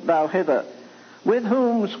thou hither? With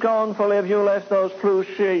whom scornfully have you left those few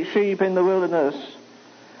sheep in the wilderness?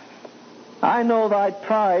 I know thy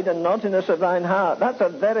pride and naughtiness of thine heart. That's a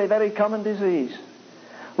very, very common disease.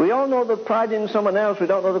 We all know the pride in someone else. We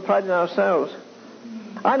don't know the pride in ourselves.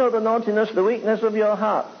 I know the naughtiness, the weakness of your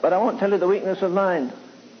heart, but I won't tell you the weakness of mine.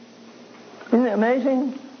 Isn't it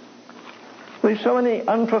amazing? We've so many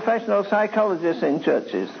unprofessional psychologists in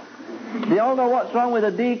churches. They all know what's wrong with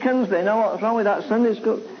the deacons. They know what's wrong with that Sunday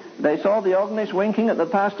school. They saw the organist winking at the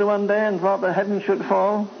pastor one day and thought the heavens should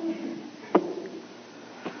fall.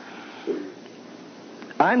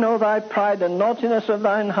 I know thy pride and naughtiness of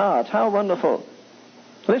thine heart. How wonderful.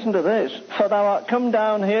 Listen to this. For thou art come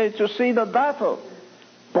down here to see the battle.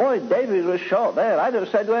 Boy, David was short there. I'd have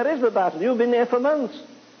said, where is the battle? You've been here for months.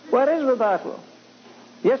 Where is the battle?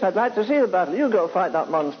 Yes, I'd like to see the battle. You go fight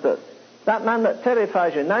that monster. That man that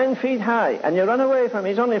terrifies you, 9 feet high, and you run away from him.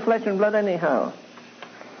 He's only flesh and blood anyhow.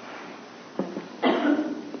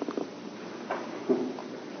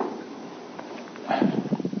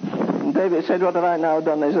 David said, what have I now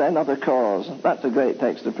done? Is there not a cause? That's a great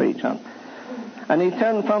text to preach on. And he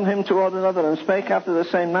turned from him toward another and spake after the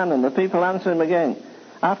same manner. And the people answered him again,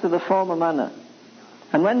 after the former manner.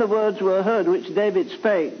 And when the words were heard which David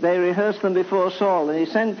spake, they rehearsed them before Saul, and he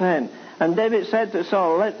sent for him. And David said to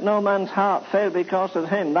Saul, let no man's heart fail because of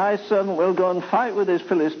him. Thy servant will go and fight with this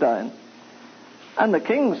Philistine. And the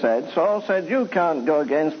king said, Saul said, you can't go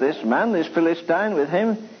against this man, this Philistine, with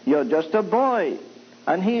him. You're just a boy.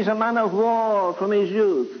 And he's a man of war from his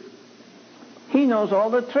youth. He knows all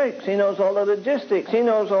the tricks. He knows all the logistics. He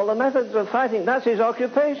knows all the methods of fighting. That's his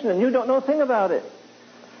occupation, and you don't know a thing about it.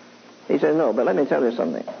 He said, no, but let me tell you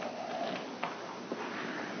something.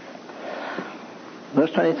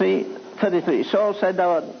 Verse 33, Saul said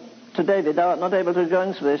to David, thou art not able to go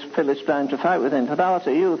into this Philistine to fight with him, for thou art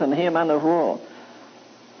a youth, and he a man of war.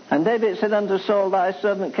 And David said unto Saul, thy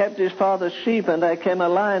servant kept his father's sheep, and there came a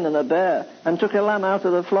lion and a bear, and took a lamb out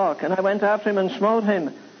of the flock, and I went after him and smote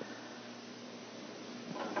him.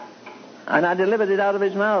 And I delivered it out of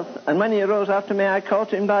his mouth. And when he arose after me, I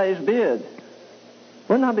caught him by his beard.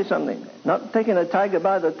 Wouldn't that be something? Not taking a tiger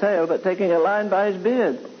by the tail, but taking a lion by his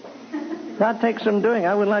beard. That takes some doing.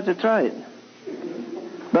 I would like to try it.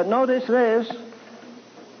 But notice this.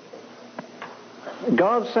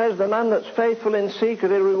 God says the man that's faithful in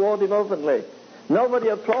secret, he'll reward him openly. Nobody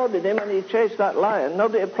applauded him when he chased that lion.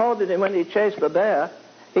 Nobody applauded him when he chased the bear.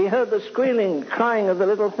 He heard the squealing, crying of the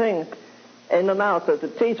little thing in the mouth, that the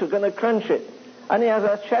teeth were going to crunch it. And he has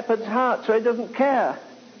a shepherd's heart, so he doesn't care.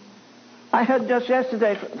 I heard just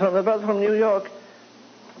yesterday from a brother from New York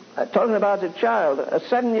talking about a child, a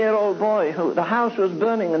 7-year-old boy who the house was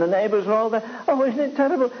burning and the neighbors were all there. Oh, isn't it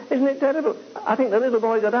terrible? Isn't it terrible? I think the little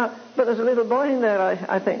boy got out, but there's a little boy in there,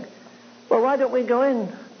 I think. Well, why don't we go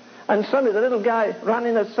in? And suddenly the little guy ran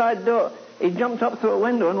in the side door. He jumped up through a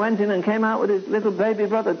window and went in and came out with his little baby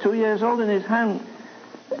brother, 2 years old, in his hand.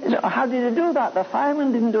 He said, how did he do that? The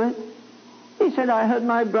fireman didn't do it. He said, I heard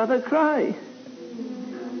my brother cry.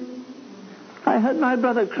 I heard my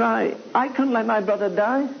brother cry. I couldn't let my brother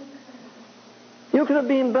die. You could have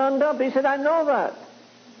been burned up. He said, I know that.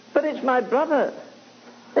 But it's my brother.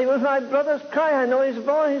 It was my brother's cry. I know his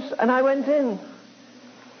voice. And I went in.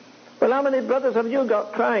 Well, how many brothers have you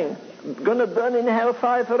got crying? Going to burn in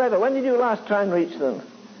hellfire forever. When did you last try and reach them?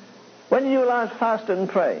 When did you last fast and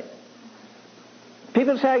pray?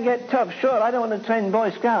 People say I get tough. Sure, I don't want to train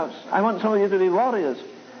Boy Scouts. I want some of you to be warriors.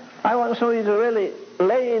 I want some of you to really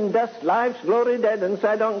lay in dust life's glory dead and say,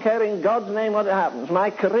 I don't care in God's name what happens. My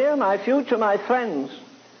career, my future, my friends.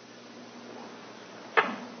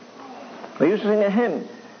 We used to sing a hymn.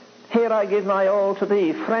 Here I give my all to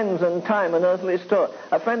thee, friends and time and earthly store.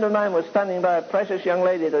 A friend of mine was standing by a precious young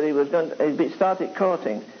lady that he'd started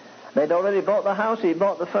courting. They'd already bought the house, he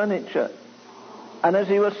bought the furniture. And as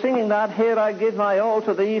he was singing that, here I give my all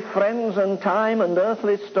to thee, friends and time and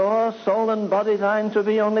earthly store, soul and body thine to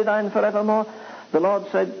be, only thine forevermore. The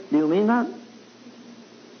Lord said, do you mean that?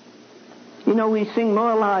 You know, we sing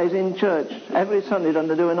more lies in church every Sunday than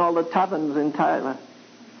they do in all the taverns in Tyler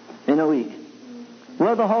in a week.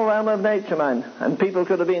 We're the whole realm of nature, man. And people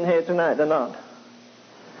could have been here tonight, they're not.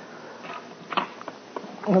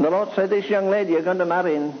 And the Lord said, this young lady you're going to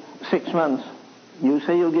marry in 6 months. You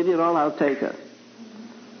say you'll give your all, I'll take her.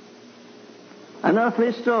 An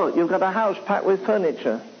earthly store, you've got a house packed with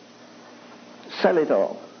furniture. Sell it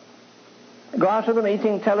all. Go out to the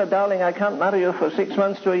meeting, tell her, darling, I can't marry you for 6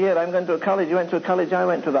 months to a year. I'm going to a college. You went to a college I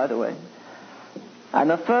went to, by the way. And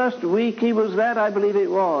the first week he was there, I believe it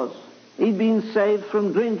was, he'd been saved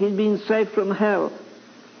from drink. He'd been saved from hell.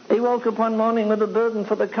 He woke up one morning with a burden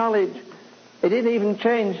for the college. He didn't even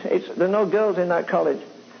change. There are no girls in that college.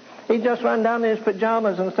 He just ran down in his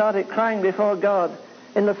pajamas and started crying before God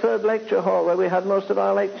in the third lecture hall where we had most of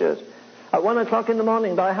our lectures. At 1 o'clock in the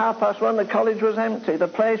morning, by 1:30, the college was empty. The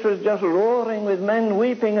place was just roaring with men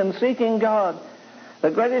weeping and seeking God.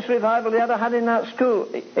 The greatest revival he ever had in that school.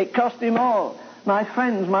 It cost him all. My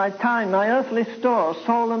friends, my time, my earthly store,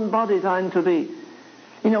 soul and body thine to be.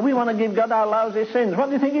 You know, we want to give God our lousy sins. What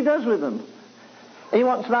do you think he does with them? He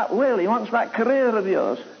wants that will. He wants that career of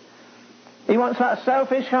yours. He wants that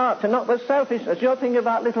selfish heart to knock the selfishness. You're thinking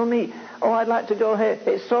about little me. Oh, I'd like to go here.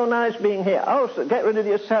 It's so nice being here. Oh, so get rid of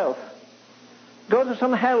yourself. Go to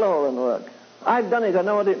some hellhole and work. I've done it. I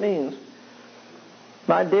know what it means.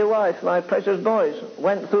 My dear wife, my precious boys,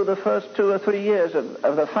 went through the first 2 or 3 years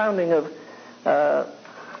of the founding of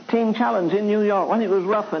Teen Challenge in New York, when it was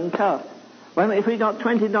rough and tough. When if we got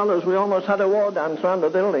 $20, we almost had a war dance around the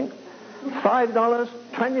building. $5,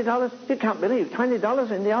 $20, you can't believe,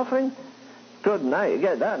 $20 in the offering? Good night, you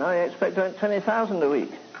get that. Now you expect to earn $20,000 a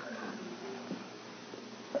week.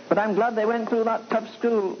 But I'm glad they went through that tough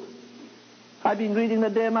school. I've been reading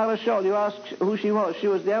the Dear Marachal. You asked who she was. She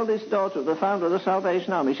was the eldest daughter of the founder of the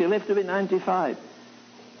Salvation Army. She lived to be 95.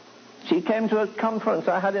 She came to a conference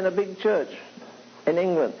I had in a big church in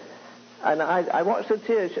England. And I watched the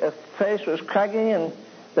tears. Her face was craggy and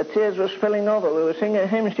the tears were spilling over. We were singing a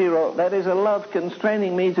hymn she wrote, "There is a love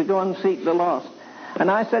constraining me to go and seek the lost."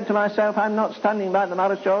 And I said to myself, I'm not standing by the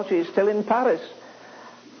Marachal. She is still in Paris.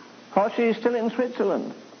 Or she is still in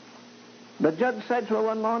Switzerland. The judge said to her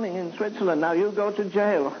one morning in Switzerland, "Now you go to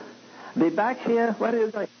jail. Be back here. Where are you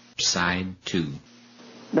going?" Side 2.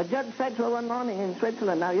 The judge said to her one morning in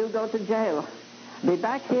Switzerland, "Now you go to jail. Be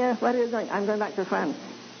back here. Where are you going?" "I'm going back to France."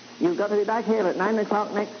 "You've got to be back here at 9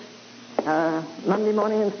 o'clock next Monday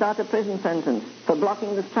morning and start a prison sentence for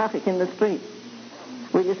blocking the traffic in the street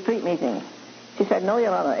with your street meeting." She said, "No,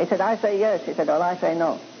 Your Honor." He said, "I say yes." She said, "Well, I say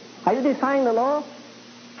no." "Are you defying the law?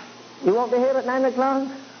 You won't be here at 9 o'clock?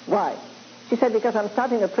 "Why?" She said, "Because I'm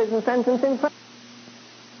starting a prison sentence in France."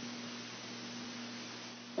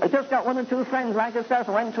 I just got 1 or 2 friends like yourself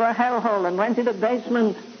who went to a hellhole and rented a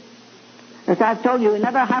basement. As I've told you, you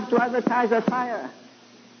never have to advertise a fire.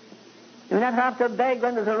 You never have to beg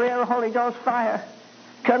when there's a real Holy Ghost fire.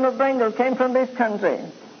 Colonel Bringle came from this country.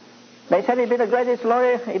 They said he'd be the greatest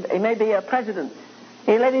lawyer. He may be a president.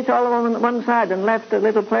 He led it all on one side and left a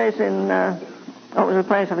little place in, what was the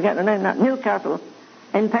place? I forget the name now. Newcastle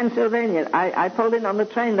in Pennsylvania. I pulled in on the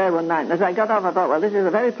train there one night. And as I got off, I thought, well, this is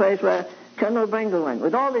the very place where Colonel Bringle went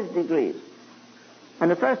with all his degrees. And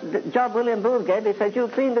the first job William Booth gave, he said, "You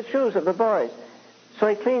clean the shoes of the boys." So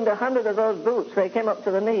he cleaned 100 of those boots. They came up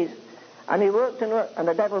to the knees. And he worked and worked. And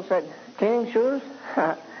the devil said, "Cleaning shoes?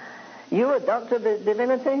 You a doctor of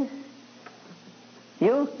divinity?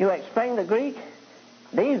 You explain the Greek?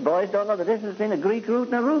 These boys don't know the difference between a Greek root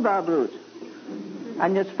and a rhubarb root.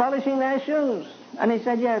 And you're polishing their shoes." And he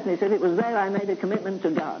said, "Yes." And he said, "It was there I made a commitment to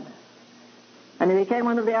God." And he became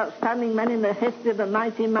one of the outstanding men in the history of the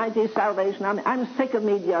mighty, mighty Salvation Army. I'm sick of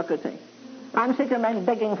mediocrity. I'm sick of men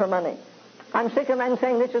begging for money. I'm sick of men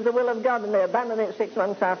saying this is the will of God and they abandon it 6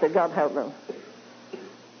 months after. God help them.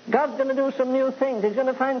 God's going to do some new things. He's going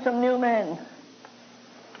to find some new men.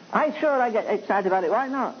 I get excited about it. Why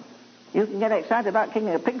not? You can get excited about kicking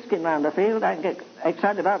a pigskin round the field. I can get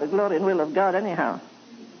excited about the glory and will of God anyhow.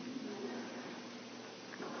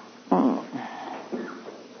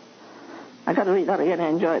 I've got to read that again. I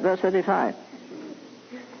enjoy it. Verse 35.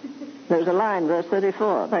 There's a lion, verse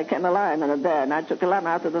 34. There came a lion and a bear, and I took a lamb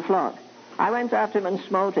out of the flock. I went after him and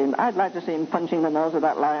smote him. I'd like to see him punching the nose of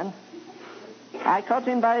that lion. I caught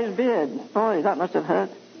him by his beard. Boy, that must have hurt.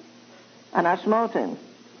 And I smote him.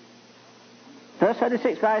 Verse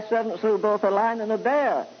 36, thy servant slew both a lion and a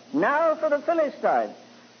bear. Now for the Philistine.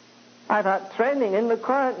 I've had training in the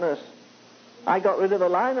quietness. I got rid of a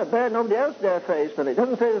lion, a bear, nobody else dare face them. It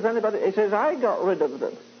doesn't say there's anybody, it says I got rid of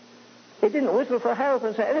them. It didn't whistle for help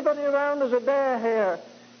and say, anybody around, there's a bear here.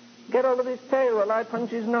 Get over his tail while I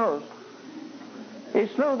punch his nose. He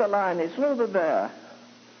slew the lion, he slew the bear.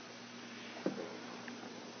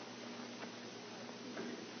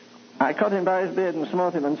 I caught him by his beard and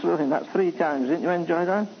smote him and slew him. That's 3 times. Didn't you enjoy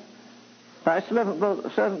that? Thy servant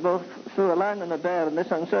both slew a lion and a bear, and this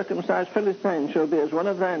uncircumcised Philistine shall be as one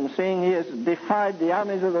of them, seeing he has defied the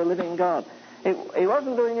armies of the living God. He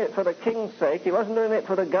wasn't doing it for the king's sake. He wasn't doing it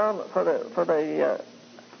for the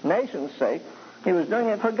nation's sake. He was doing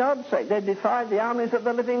it for God's sake. They defied the armies of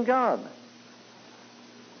the living God.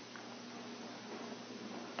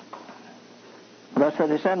 Verse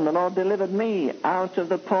 37, the Lord delivered me out of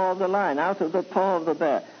the paw of the lion, out of the paw of the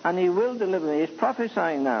bear, and he will deliver me. He's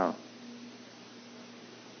prophesying now.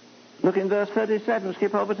 Look in verse 37,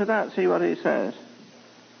 skip over to that, see what he says.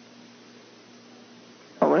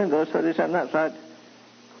 Oh, we're in verse 37, that's right.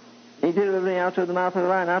 He delivered me out of the mouth of the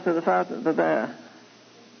lion, out of the mouth of the bear.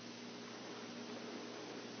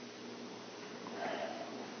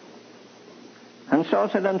 And Saul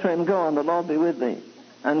said unto him, Go, and the Lord be with thee.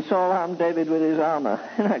 And Saul armed David with his armor.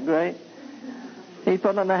 Isn't that great? He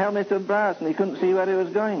put on a helmet of brass, and he couldn't see where he was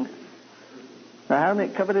going. The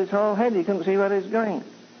helmet covered his whole head. He couldn't see where he was going.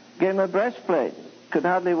 Gave him a breastplate. Could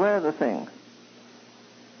hardly wear the thing.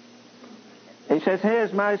 He says,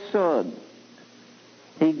 Here's my sword.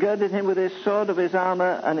 He girded him with his sword of his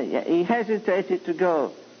armor, and he hesitated to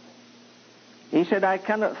go. He said, I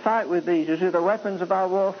cannot fight with these. You see, the weapons of our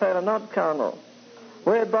warfare are not carnal.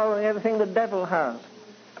 We're borrowing everything the devil has.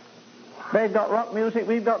 They've got rock music,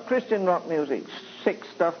 we've got Christian rock music. Sick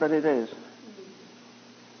stuff that it is.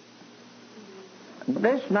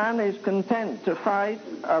 This man is content to fight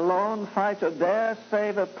alone, fight a bear,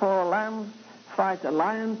 save a poor lamb, fight a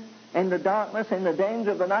lion in the darkness, in the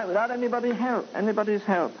danger of the night, without anybody's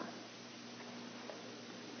help.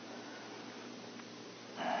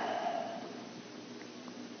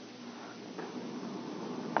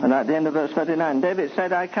 And at the end of verse 39, David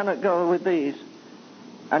said, I cannot go with these.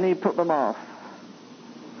 And he put them off.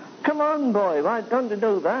 Come on, boy, why don't you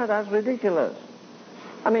do that? That's ridiculous.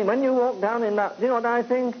 I mean, when you walk down in that, do you know what I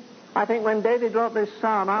think? I think when David wrote this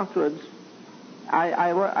psalm afterwards,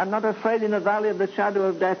 I'm not afraid in the valley of the shadow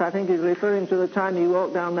of death. I think he's referring to the time he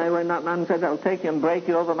walked down there when that man said, I'll take you and break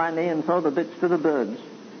you over my knee and throw the bits to the birds.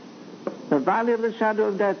 The valley of the shadow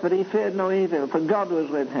of death, but he feared no evil, for God was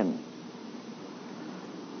with him.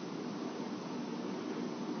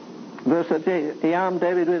 Verse 38, he armed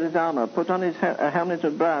David with his armor, put on his a helmet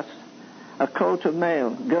of brass, a coat of mail,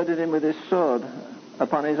 girded him with his sword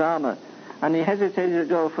upon his armor. And he hesitated to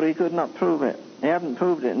go, for he could not prove it. He hadn't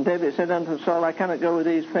proved it. And David said unto Saul, I cannot go with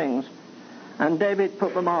these things. And David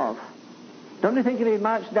put them off. Don't you think if he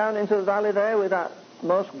marched down into the valley there with that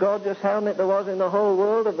most gorgeous helmet there was in the whole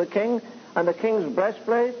world of the king, and the king's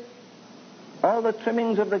breastplate, all the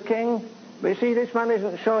trimmings of the king, but you see, this man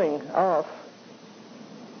isn't showing off.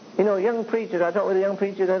 You know, young preachers, I talk with a young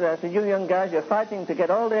preacher today, I said, you young guys, you're fighting to get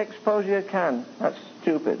all the exposure you can. That's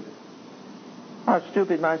stupid. I was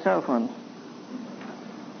stupid myself once.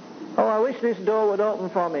 Oh, I wish this door would open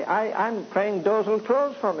for me. I'm praying doors will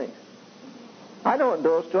close for me. I don't want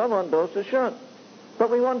doors to, I want doors to shut.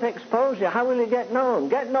 But we want exposure. How will you get known?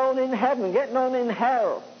 Get known in heaven. Get known in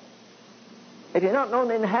hell. If you're not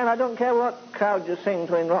known in hell, I don't care what crowd you sing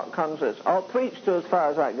to in rock concerts or preach to as far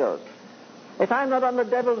as that goes. If I'm not on the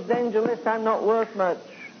devil's danger list, I'm not worth much.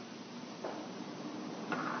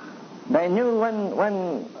 They knew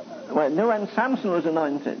when Samson was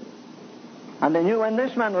anointed. And they knew when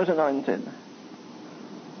this man was anointed.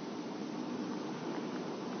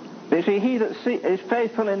 You see, he that is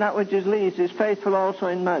faithful in that which is least is faithful also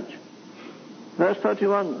in much. Verse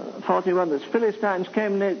 41, the Philistines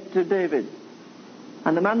came near to David.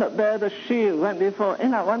 And the man that bare the shield went before.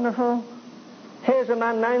 Isn't that wonderful? Here's a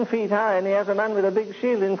man 9 feet high, and he has a man with a big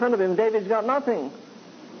shield in front of him. David's got nothing.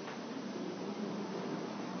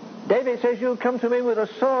 David says, you come to me with a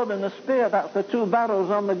sword and a spear. That's the 2 barrels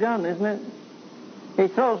on the gun, isn't it? He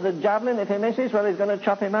throws the javelin. If he misses, well, he's going to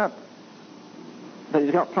chop him up. But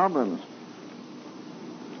he's got problems.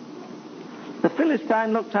 The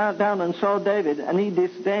Philistine looked out down and saw David, and he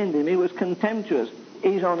disdained him. He was contemptuous.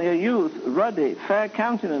 He's only a youth, ruddy, fair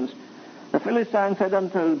countenance. The Philistine said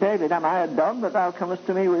unto David, am I a dog that thou comest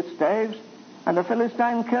to me with staves? And the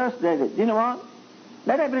Philistine cursed David. You know what?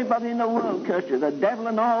 Let everybody in the world curse you, the devil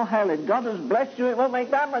and all hell. If God has blessed you, it won't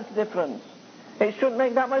make that much difference. It shouldn't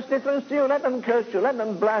make that much difference to you. Let them curse you, let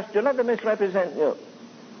them blast you, let them misrepresent you.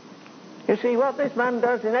 You see, what this man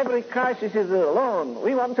does in every crisis is alone.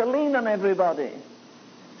 We want to lean on everybody.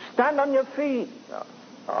 Stand on your feet.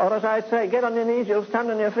 Or as I say, get on your knees, you'll stand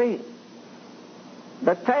on your feet.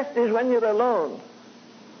 The test is when you're alone.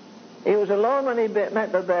 He was alone when he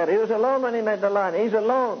met the bear. He was alone when he met the lion. He's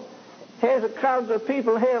alone. Here's a crowd of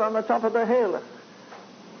people here on the top of the hill.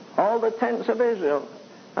 All the tents of Israel.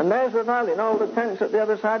 And there's the valley, and all the tents at the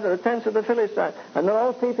other side are the tents of the Philistines. And they're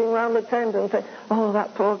all peeping round the tent and say, oh,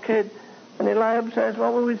 that poor kid. And Eliab says,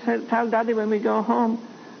 what will we tell Daddy when we go home?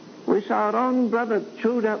 We saw our own brother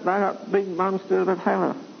chewed up by that big monster of a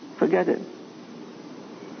fellow. Forget it.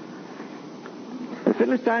 The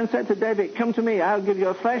Philistine said to David, come to me, I'll give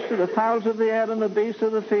your flesh to the fowls of the air and the beasts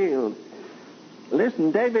of the field.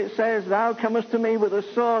 Listen, David says, thou comest to me with a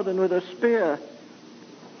sword and with a spear,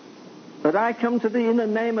 but I come to thee in the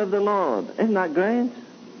name of the Lord. Isn't that great?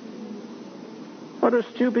 What a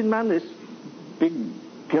stupid man this big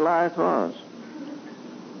Goliath was.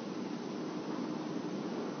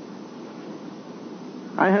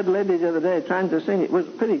 I heard a lady the other day trying to sing. It was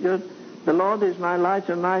pretty good. The Lord is my light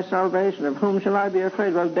and my salvation. Of whom shall I be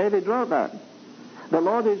afraid? Well, David wrote that. The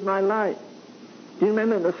Lord is my light. Do you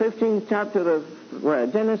remember in the 15th chapter of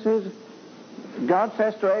Genesis, God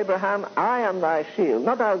says to Abraham, I am thy shield.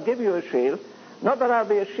 Not that I'll give you a shield, not that I'll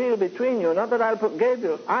be a shield between you, not that I'll put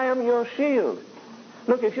Gabriel. I am your shield.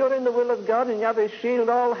 Look, if you're in the will of God and you have his shield,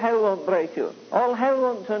 all hell won't break you. All hell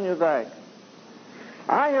won't turn you back.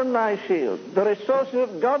 I am thy shield. The resources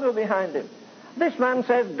of God are behind him. This man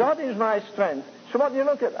says, God is my strength. So what do you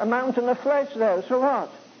look at? A mountain of flesh there. So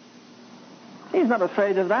what? He's not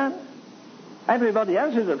afraid of that. Everybody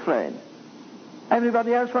else is afraid.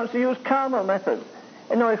 Everybody else wants to use carnal methods.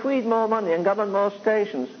 You know, if we had more money and got on more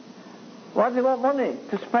stations, why do they want money?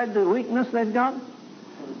 To spread the weakness they've got?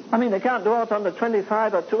 I mean, they can't do out on the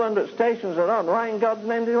 25 or 200 stations they're on. Why in God's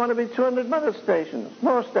name do you want to be 200 more stations?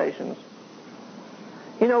 More stations.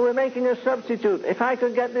 You know, we're making a substitute. If I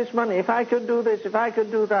could get this money, if I could do this, if I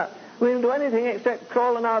could do that, we'll do anything except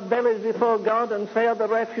crawl on our bellies before God and say, other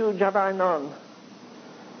refuge have I none.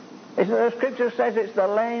 Isn't the scripture says it's the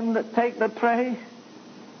lame that take the prey?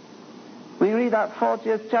 We read that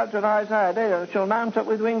 40th chapter of Isaiah, they shall mount up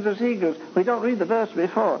with wings as eagles. We don't read the verse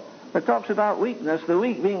before. It talks about weakness, the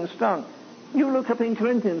weak being strong. You look up in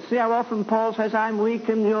Corinthians, see how often Paul says, I'm weak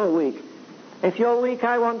and you're weak. If you're weak,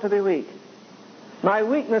 I want to be weak. My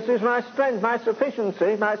weakness is my strength, my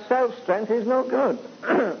sufficiency, my self-strength is no good.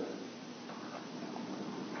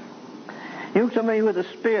 You to me with a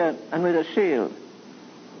spear and with a shield.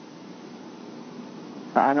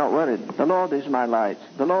 I'm not worried. The Lord is my light.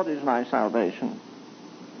 The Lord is my salvation.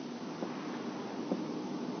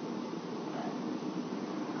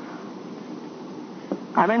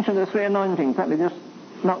 I mentioned the three anointings. Let me just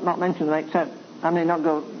not mention them except, I may not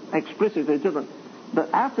go explicitly to them. But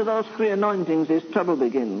after those three anointings, his trouble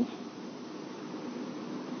begins.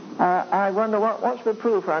 I wonder what's the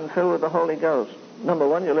proof I'm filled with the Holy Ghost? Number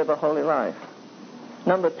one, you live a holy life.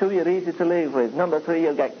 Number two, you're easy to live with. Number three,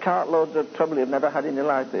 you'll get cartloads of trouble you've never had in your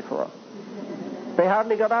life before. They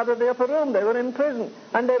hardly got out of the upper room. They were in prison.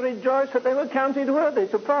 And they rejoiced that they were counted worthy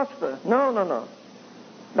to prosper. No.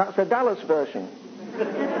 That's the Dallas version.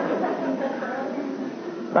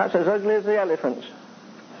 That's as ugly as the elephants.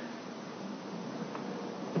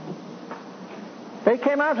 They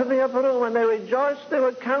came out of the upper room and they rejoiced they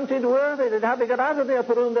were counted worthy. They'd hardly got out of the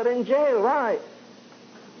upper room. They're in jail. Why?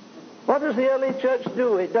 What does the early church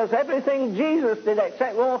do? It does everything Jesus did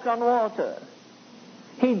except walk on water.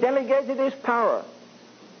 He delegated his power.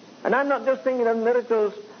 And I'm not just thinking of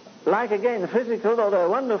miracles like, again, physical, though they're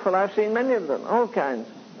wonderful. I've seen many of them, all kinds.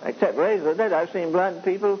 Except raise the dead. I've seen blind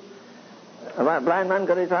people. A blind man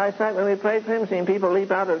got his eyesight when we prayed for him. Seen people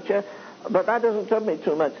leap out of chairs. But that doesn't trouble me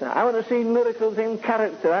too much now. I want to see miracles in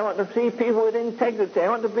character. I want to see people with integrity. I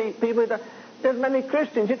want to be people with... There's many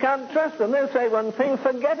Christians, you can't trust them. They'll say one thing,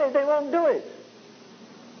 forget it, they won't do it.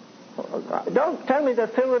 Don't tell me they're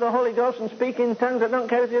filled with the Holy Ghost and speak in tongues. I don't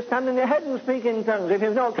care if you stand in your head and speak in tongues. If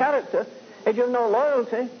you've no character, if you've no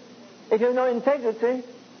loyalty, if you've no integrity,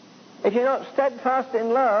 if you're not steadfast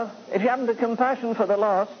in love, if you haven't a compassion for the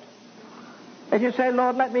lost, if you say,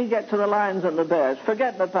 Lord, let me get to the lions and the bears,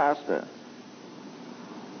 forget the pastor.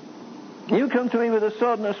 You come to me with a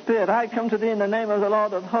sword and a spear. I come to thee in the name of the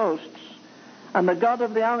Lord of hosts, and the God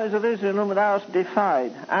of the armies of Israel, whom thou hast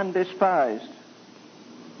defied and despised.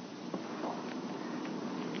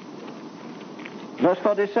 Verse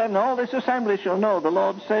 47, all this assembly shall know the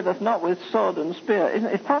Lord saveth not with sword and spear.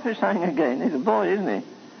 He's prophesying again. He's a boy, isn't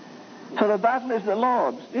he? So the battle is the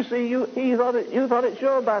Lord's. You see, you thought it's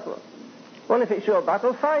your battle. Well, if it's your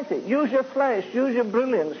battle, fight it. Use your flesh, use your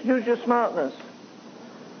brilliance, use your smartness.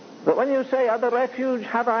 But when you say, other refuge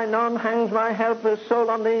have I none, hangs my helpless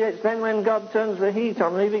soul on thee, it's then when God turns the heat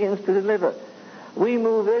on and he begins to deliver. We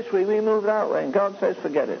move this way, we move that way, and God says,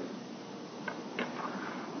 forget it.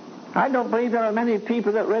 I don't believe there are many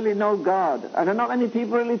people that really know God, and there are not many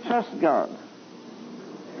people really trust God.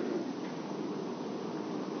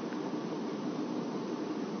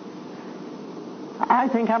 I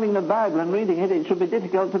think having the Bible and reading it, it should be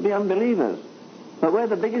difficult to be unbelievers. But we're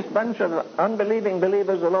the biggest bunch of unbelieving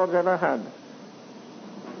believers the Lord's ever had.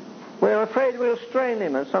 We're afraid we'll strain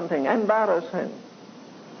him or something, embarrass him.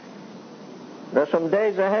 There's some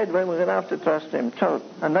days ahead when we're going to have to trust him.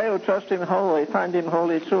 And they who trust him wholly find him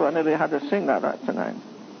wholly true. I nearly had to sing that tonight.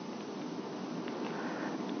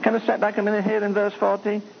 Can I step back a minute here in verse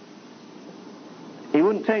 40? He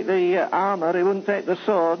wouldn't take the armor, he wouldn't take the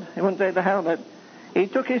sword, he wouldn't take the helmet. He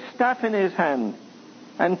took his staff in his hand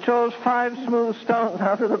and chose 5 smooth stones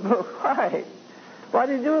out of the brook. Why? Why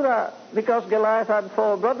did he do that? Because Goliath had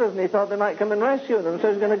 4 brothers and he thought they might come and rescue them, so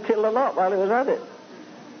he was going to kill a lot while he was at it.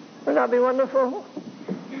 Wouldn't that be wonderful?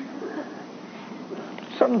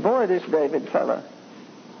 Some boy, this David fella.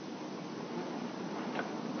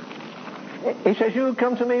 He says, you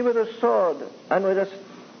come to me with a sword and with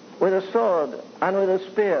a sword and with a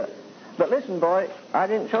spear. But listen, boy, I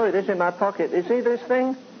didn't show you this in my pocket. You see this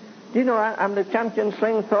thing? Do you know I'm the champion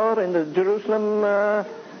sling Thor in the Jerusalem...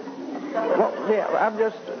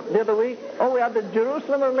 the other week, we had the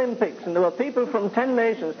Jerusalem Olympics, and there were people from 10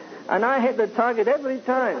 nations, and I hit the target every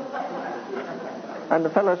time. And the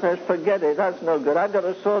fellow says, forget it, that's no good. I've got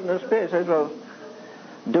a sword and a spear. He says, well,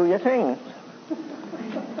 do your thing.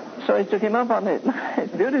 So he took him up on it.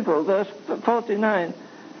 It's beautiful. Verse 49.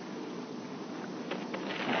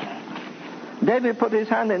 David put his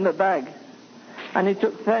hand in the bag, and he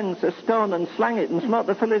took thence a stone and slang it and smote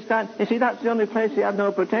the Philistine. You see, that's the only place he had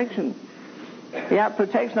no protection. He had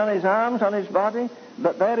protection on his arms, on his body,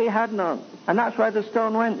 but there he had none. And that's where the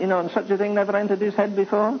stone went, you know, and such a thing never entered his head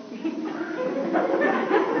before.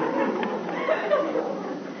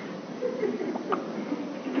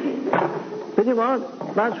 Did you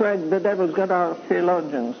what? That's where the devil's got our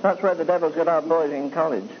theologians. That's where the devil's got our boys in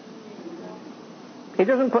college. He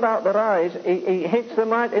doesn't put out their eyes. He hits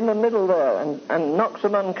them right in the middle there and knocks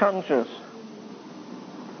them unconscious.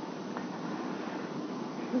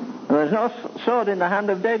 And there's no sword in the hand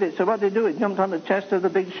of David, so what did he do? He jumped on the chest of the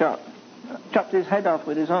big shot, chopped his head off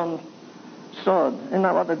with his own sword. Isn't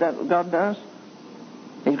that what God does?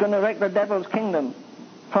 He's going to wreck the devil's kingdom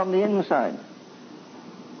from the inside.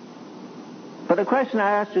 But the question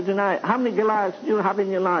I asked you tonight, how many Goliaths do you have in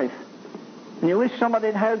your life? And you wish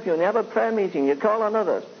somebody to help you, and you have a prayer meeting, you call on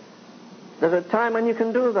others. There's a time when you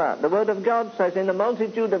can do that. The Word of God says, in the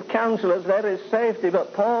multitude of counselors there is safety.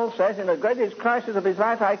 But Paul says, in the greatest crisis of his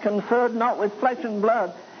life, I conferred not with flesh and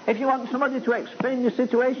blood. If you want somebody to explain your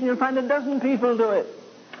situation, you'll find a dozen people do it.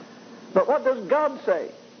 But what does God say?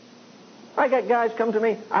 I get guys come to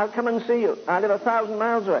me, I'll come and see you. I live 1,000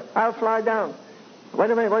 miles away. I'll fly down. Wait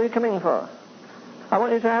a minute, what are you coming for? I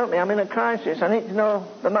want you to help me. I'm in a crisis. I need to know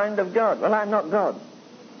the mind of God. Well, I'm not God.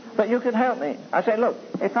 But you can help me. I say, look,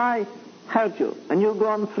 if I help you and you go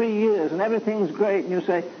on 3 years and everything's great and you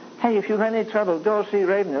say, hey, if you've any trouble, go see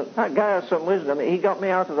Ravenhill. That guy has some wisdom. He got me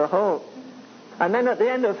out of the hole. And then at the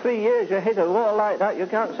end of 3 years you hit a wall like that, you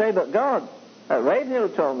can't say, but God. Ravenhill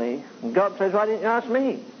told me. And God says, why didn't you ask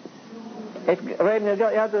me? If Ravenhill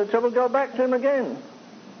got you out of the trouble, go back to him again.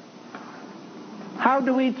 How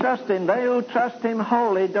do we trust him? They who trust him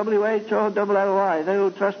wholly, W-H-O-L-L-Y, they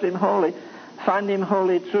who trust him wholly, find him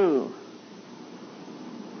wholly true.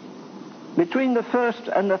 Between the first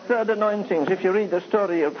and the third anointings, if you read the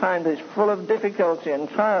story, you'll find it's full of difficulty and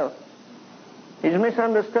trial. He's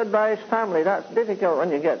misunderstood by his family. That's difficult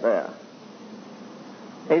when you get there.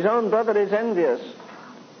 His own brother is envious.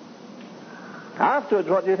 Afterwards,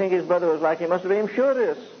 what do you think his brother was like? He must have been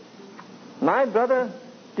furious. My brother...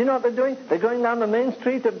 Do you know what they're doing? They're going down the main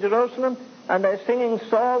street of Jerusalem and they're singing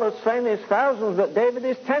Saul has slain his thousands, but David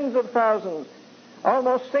is tens of thousands.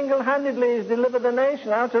 Almost single-handedly he's delivered the nation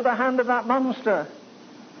out of the hand of that monster.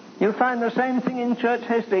 You'll find the same thing in church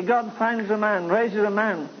history. God finds a man, raises a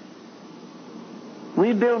man.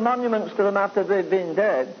 We build monuments to them after they've been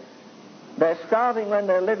dead. They're starving when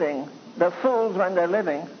they're living. They're fools when they're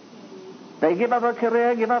living. They give up a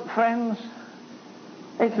career, give up friends.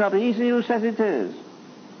 It's not easy. Who says it is?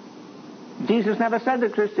 Jesus never said the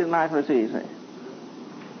Christian life was easy.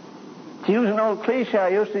 To use an old cliche I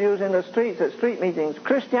used to use in the streets at street meetings,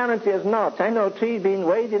 Christianity is not, N-O-T, been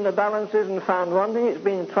weighed in the balances and found wanting. It's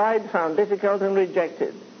been tried, found difficult and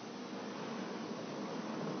rejected.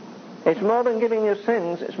 It's more than giving you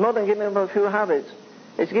sins. It's more than giving up a few habits.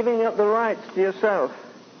 It's giving up the rights to yourself.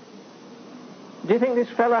 Do you think this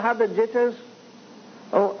fellow had the jitters?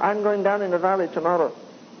 Oh, I'm going down in the valley tomorrow.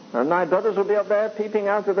 And my brothers will be up there peeping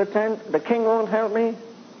out of the tent. The king won't help me.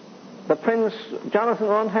 The Prince Jonathan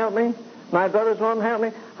won't help me. My brothers won't help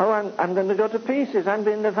me. Oh, I'm going to go to pieces. I'm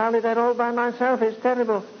in the valley there all by myself. It's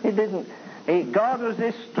terrible. He didn't. God was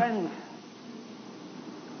his strength.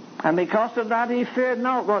 And because of that he feared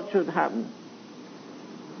not what should happen.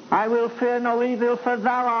 I will fear no evil, for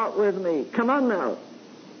thou art with me. Come on now.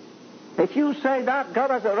 If you say that,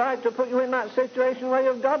 God has a right to put you in that situation where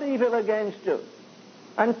you've got evil against you.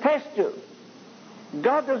 And test you.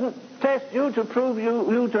 God doesn't test you to prove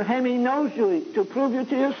you to him. He knows you to prove you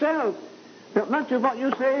to yourself. But much of what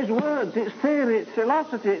you say is words. It's theory. It's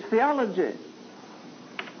philosophy. It's theology.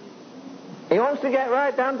 He wants to get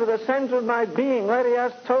right down to the center of my being where he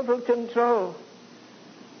has total control.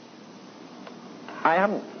 I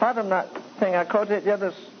haven't fathomed that thing. I quoted it the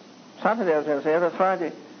other Saturday, I was going to say, other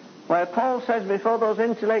Friday, where Paul says before those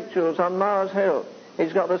intellectuals on Mars Hill,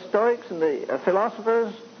 he's got the Stoics and the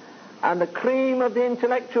philosophers and the cream of the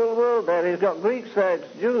intellectual world there. He's got Greeks there,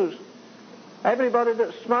 Jews. Everybody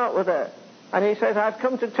that's smart was there. And he says, I've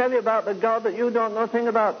come to tell you about the God that you don't know nothing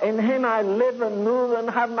about. In him I live and move and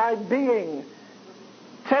have my being.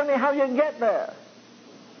 Tell me how you get there.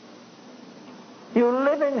 You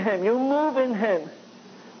live in him. You move in him.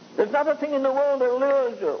 There's not a thing in the world that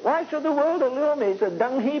allures you. Why should the world allure me? It's a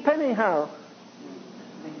dung heap anyhow.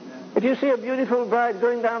 If you see a beautiful bride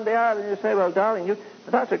going down the aisle and you say, well, darling,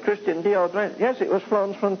 that's a Christian deodorant. Yes, it was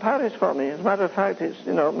flown from Paris for me. As a matter of fact, it's,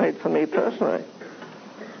 made for me personally.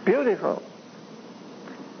 Beautiful.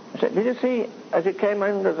 I said, did you see, as you came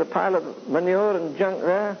in, there's a pile of manure and junk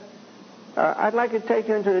there? I'd like to take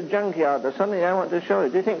you into the junkyard. There's something I want to show you.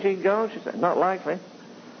 Do you think she'd go? She said, not likely.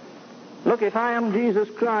 Look, if I am Jesus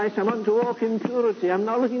Christ, I want to walk in purity. I'm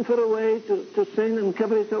not looking for a way to sin and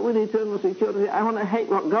cover it up with eternal security. I want to hate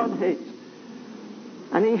what God hates.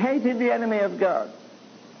 And he hated the enemy of God.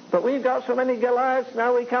 But we've got so many Goliaths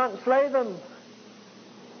now we can't slay them.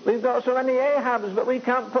 We've got so many Ahabs, but we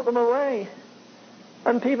can't put them away.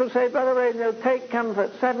 And people say, Brother Ravenhill, take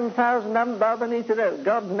comfort. 7,000 haven't bowed the knee to this.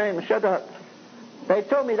 God's name, shut up. They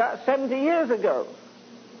told me that 70 years ago.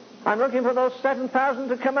 I'm looking for those 7,000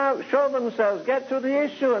 to come out, show themselves, get through the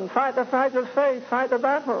issue, and fight the fight of faith, fight the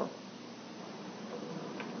battle.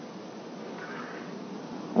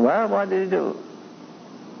 Well, what did he do?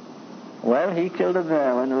 Well, he killed a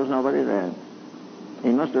bear when there was nobody there. He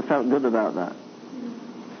must have felt good about that.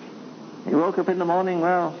 He woke up in the morning,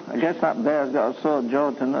 well, I guess that bear's got a sore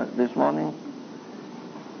jaw this morning.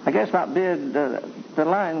 I guess that beard, the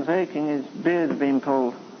lion's aching, his beard's been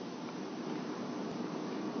pulled.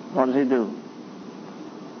 What does he do?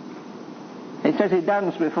 He says he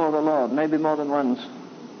danced before the Lord, maybe more than once.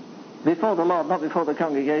 Before the Lord, not before the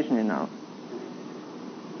congregation,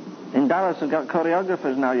 In Dallas, they've got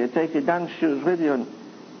choreographers now. You take your dance shoes with you, and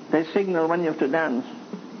they signal when you have to dance.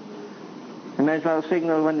 You may as well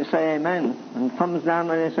signal when you say amen, and thumbs down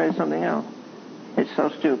when you say something else. It's so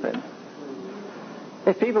stupid.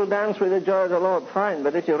 If people dance with the joy of the Lord, fine,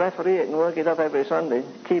 but if you referee it and work it up every Sunday,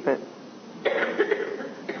 keep it.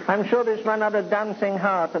 I'm sure this man had a dancing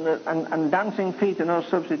heart, and dancing feet are no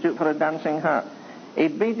substitute for a dancing heart. He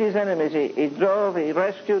beat his enemies, he drove, he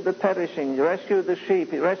rescued the perishing, he rescued the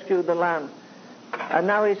sheep, he rescued the lamb. And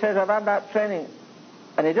now he says, I've had that training.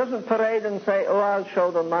 And he doesn't parade and say, oh, I'll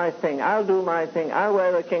show them my thing, I'll do my thing, I'll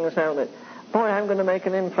wear the king's helmet. Boy, I'm going to make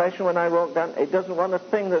an impression when I walk down. He doesn't want a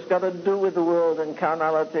thing that's got to do with the world and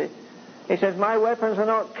carnality. He says, my weapons are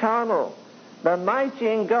not carnal. They're mighty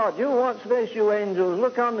in God. You watch this, you angels.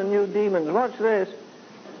 Look on the new demons. Watch this.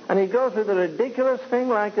 And he goes with a ridiculous thing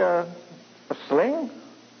like a sling.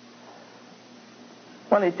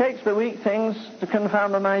 Well, he takes the weak things to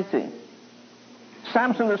confound the mighty.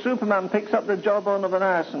 Samson the Superman picks up the jawbone of an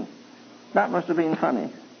ass, and that must have been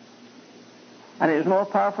funny. And it was more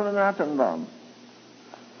powerful than an atom bomb.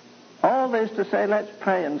 All this to say, let's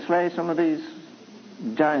pray and slay some of these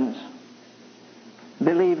giants.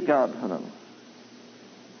 Believe God for them.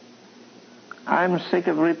 I'm sick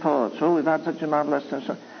of reports. Oh, we've had such a marvelous...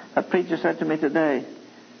 A preacher said to me today,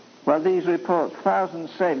 well, these reports,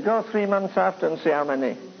 thousands saved. Go 3 months after and see how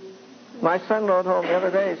many. My son wrote home the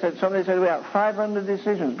other day, somebody said we have 500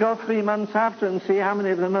 decisions. Go 3 months after and see how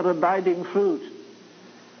many of them are abiding fruit.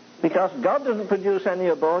 Because God doesn't produce any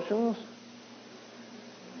abortions.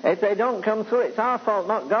 If they don't come through, it's our fault,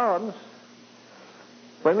 not God's.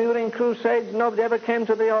 When we were in crusades, nobody ever came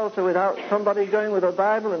to the altar without somebody going with a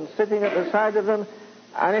Bible and sitting at the side of them.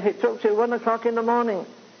 And if it took till 1 o'clock in the morning,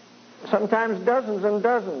 sometimes dozens and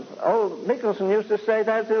dozens. Old Wilkerson used to stay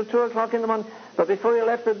there till 2 o'clock in the morning. But before you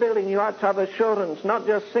left the building, you had to have assurance, not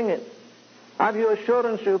just sing it. Have you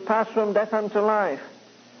assurance you pass from death unto life?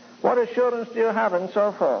 What assurance do you have, and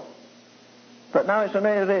so forth? But now it's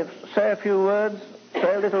amazing. They say a few words,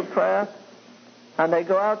 say a little prayer, and they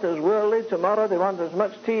go out as worldly. Tomorrow they want as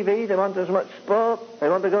much TV, they want as much sport, they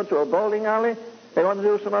want to go to a bowling alley, they want to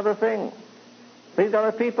do some other thing. These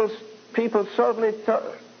are the people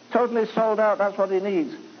totally sold out. That's what he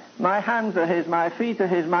needs. My hands are his, my feet are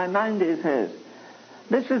his, my mind is his.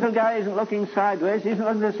 This little guy isn't looking sideways. He isn't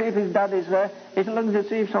looking to see if his dad is there. He isn't looking to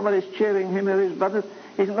see if somebody's cheering him or his brothers.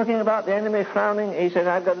 He isn't looking about the enemy frowning. He says,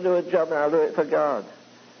 I've got to do a job and I'll do it for God.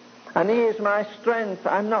 And he is my strength.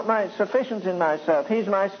 I'm not sufficient in myself. He's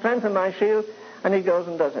my strength and my shield, and he goes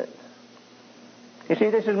and does it. You see,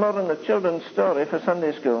 this is more than a children's story for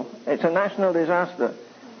Sunday school. It's a national disaster.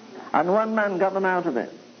 And one man got them out of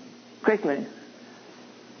it. Quickly.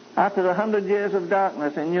 After 100 years of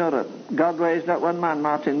darkness in Europe, God raised up one man,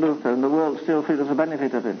 Martin Luther, and the world still feels the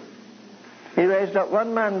benefit of him. He raised up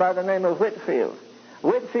one man by the name of Whitefield.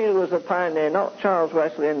 Whitefield was the pioneer, not Charles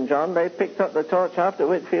Wesley and John. They picked up the torch after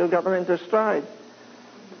Whitefield got them into stride.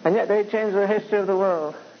 And yet they changed the history of the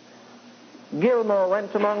world. Gilmore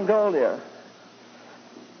went to Mongolia.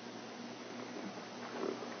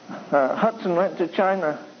 Hudson went to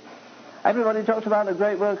China. Everybody talks about the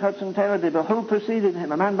great work Hudson Taylor did, but who preceded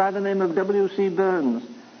him? A man by the name of W.C. Burns.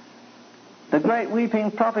 The great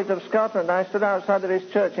weeping prophet of Scotland. I stood outside of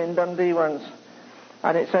his church in Dundee once,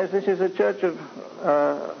 and it says this is a church of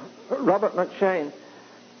Robert McShane.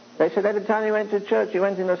 They said every time he went to church, he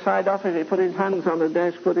went in a side office, he put his hands on the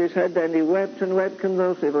desk, put his head down, he wept and wept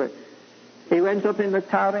convulsively. He went up in the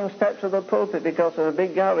towering steps of the pulpit because of a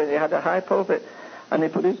big gallery. He had a high pulpit, and he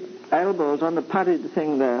put his elbows on the padded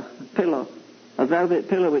thing there, pillow, a velvet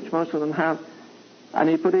pillow which most of them have, and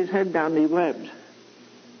he put his head down and he wept.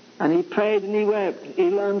 And he prayed and he wept. He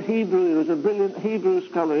learned Hebrew. He was a brilliant Hebrew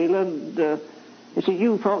scholar. He learned, you see,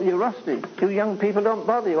 you thought you're rusty. You young people don't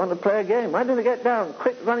bother. You want to play a game. Why do they get down?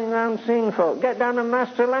 Quit running around seeing folk. Get down and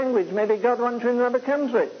master language. Maybe God wants you in another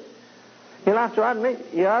country. You'll have to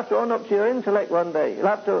admit, you have to own up to your intellect one day. You'll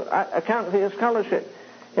have to account for your scholarship.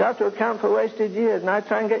 You'll have to account for wasted years. And I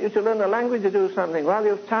try and get you to learn a language to do something while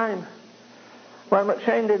you have time. Well,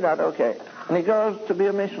 McShane did that, okay. And he goes to be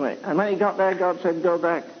a missionary. And when he got there, God said, go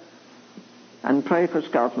back and pray for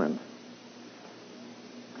Scotland.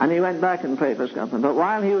 And he went back and prayed for Scotland. But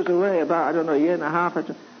while he was away, about, a year and a half,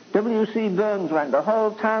 W.C. Burns went. The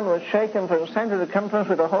whole town was shaken from center to conference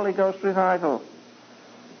with the Holy Ghost revival.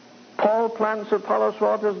 Paul plants, Apollos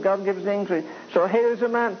waters, God gives the increase. So here is a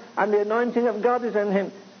man, and the anointing of God is in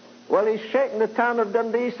him. Well, he's shaken the town of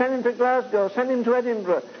Dundee, send him to Glasgow, send him to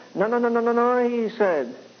Edinburgh. No, he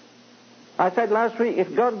said. I said last week,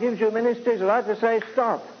 if God gives you ministries, you'll have to say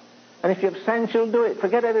stop. And if you've sense, you'll do it.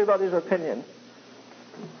 Forget everybody's opinion.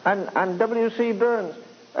 And W.C. Burns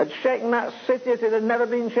had shaken that city as it had never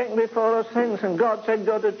been shaken before or since. And God said,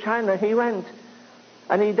 go to China. He went.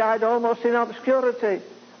 And he died almost in obscurity.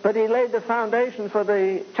 But he laid the foundation for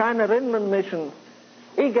the China Inland Mission.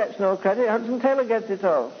 He gets no credit. Hudson Taylor gets it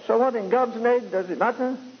all. So what, in God's name, does it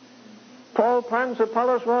matter? Paul plants,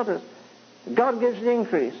 Apollos waters. God gives the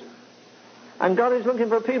increase. And God is looking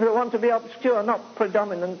for people who want to be obscure, not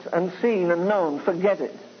predominant and seen and known. Forget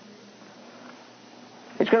it.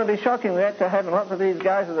 It's going to be shocking. We get to heaven. Lots of these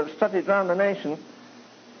guys that have studied around the nation.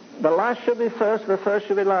 The last should be first, the first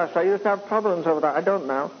should be last. I used to have problems over that. I don't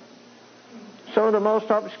now. Some of the most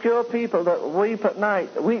obscure people that weep at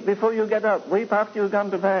night, weep before you get up, weep after you've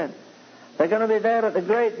gone to bed. They're going to be there at the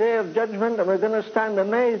great day of judgment, and we're going to stand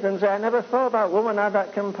amazed and say, I never thought that woman had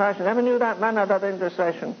that compassion. Never knew that man had that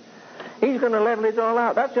intercession. He's going to level it all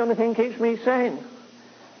out. That's the only thing that keeps me sane.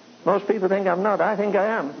 Most people think I'm not. I think I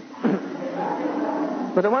am.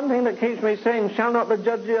 But the one thing that keeps me sane, shall not the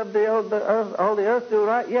judge of all the earth do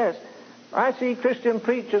right? Yes. I see Christian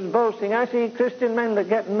preachers boasting. I see Christian men that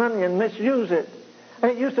get money and misuse it.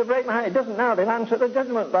 And it used to break my heart. It doesn't now. They'll answer the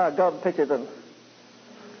judgment bar. God pity them.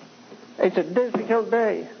 It's a difficult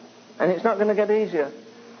day. And it's not going to get easier.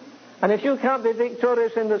 And if you can't be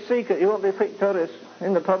victorious in the secret, you won't be victorious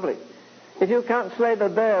in the public. If you can't slay the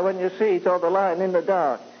bear when you see it or the lion in the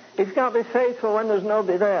dark. If you can't be faithful when there's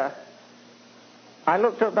nobody there. I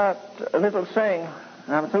looked up that little saying,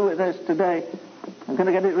 and I'm through with this today. I'm going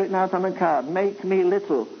to get it written out on a card. Make me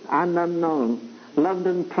little and unknown, loved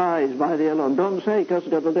and prized by thee alone. Don't say it, because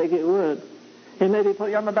God will take it word. He maybe put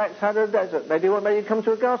you on the backside of the desert. Maybe he won't let you come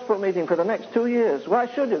to a gospel meeting for the next 2 years. Why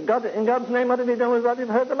should you? In God's name, what have you done with what you've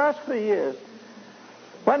heard the last 3 years?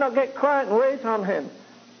 Why not get quiet and wait on him?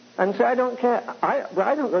 And say, I don't care.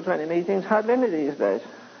 I don't go to any meetings, hardly any these days.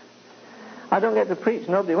 I don't get to preach.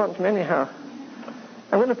 Nobody wants me anyhow.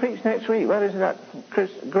 I'm going to preach next week. Where is it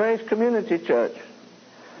at? Grace Community Church.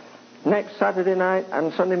 Next Saturday night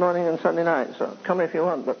and Sunday morning and Sunday night. So come if you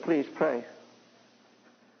want, but please pray.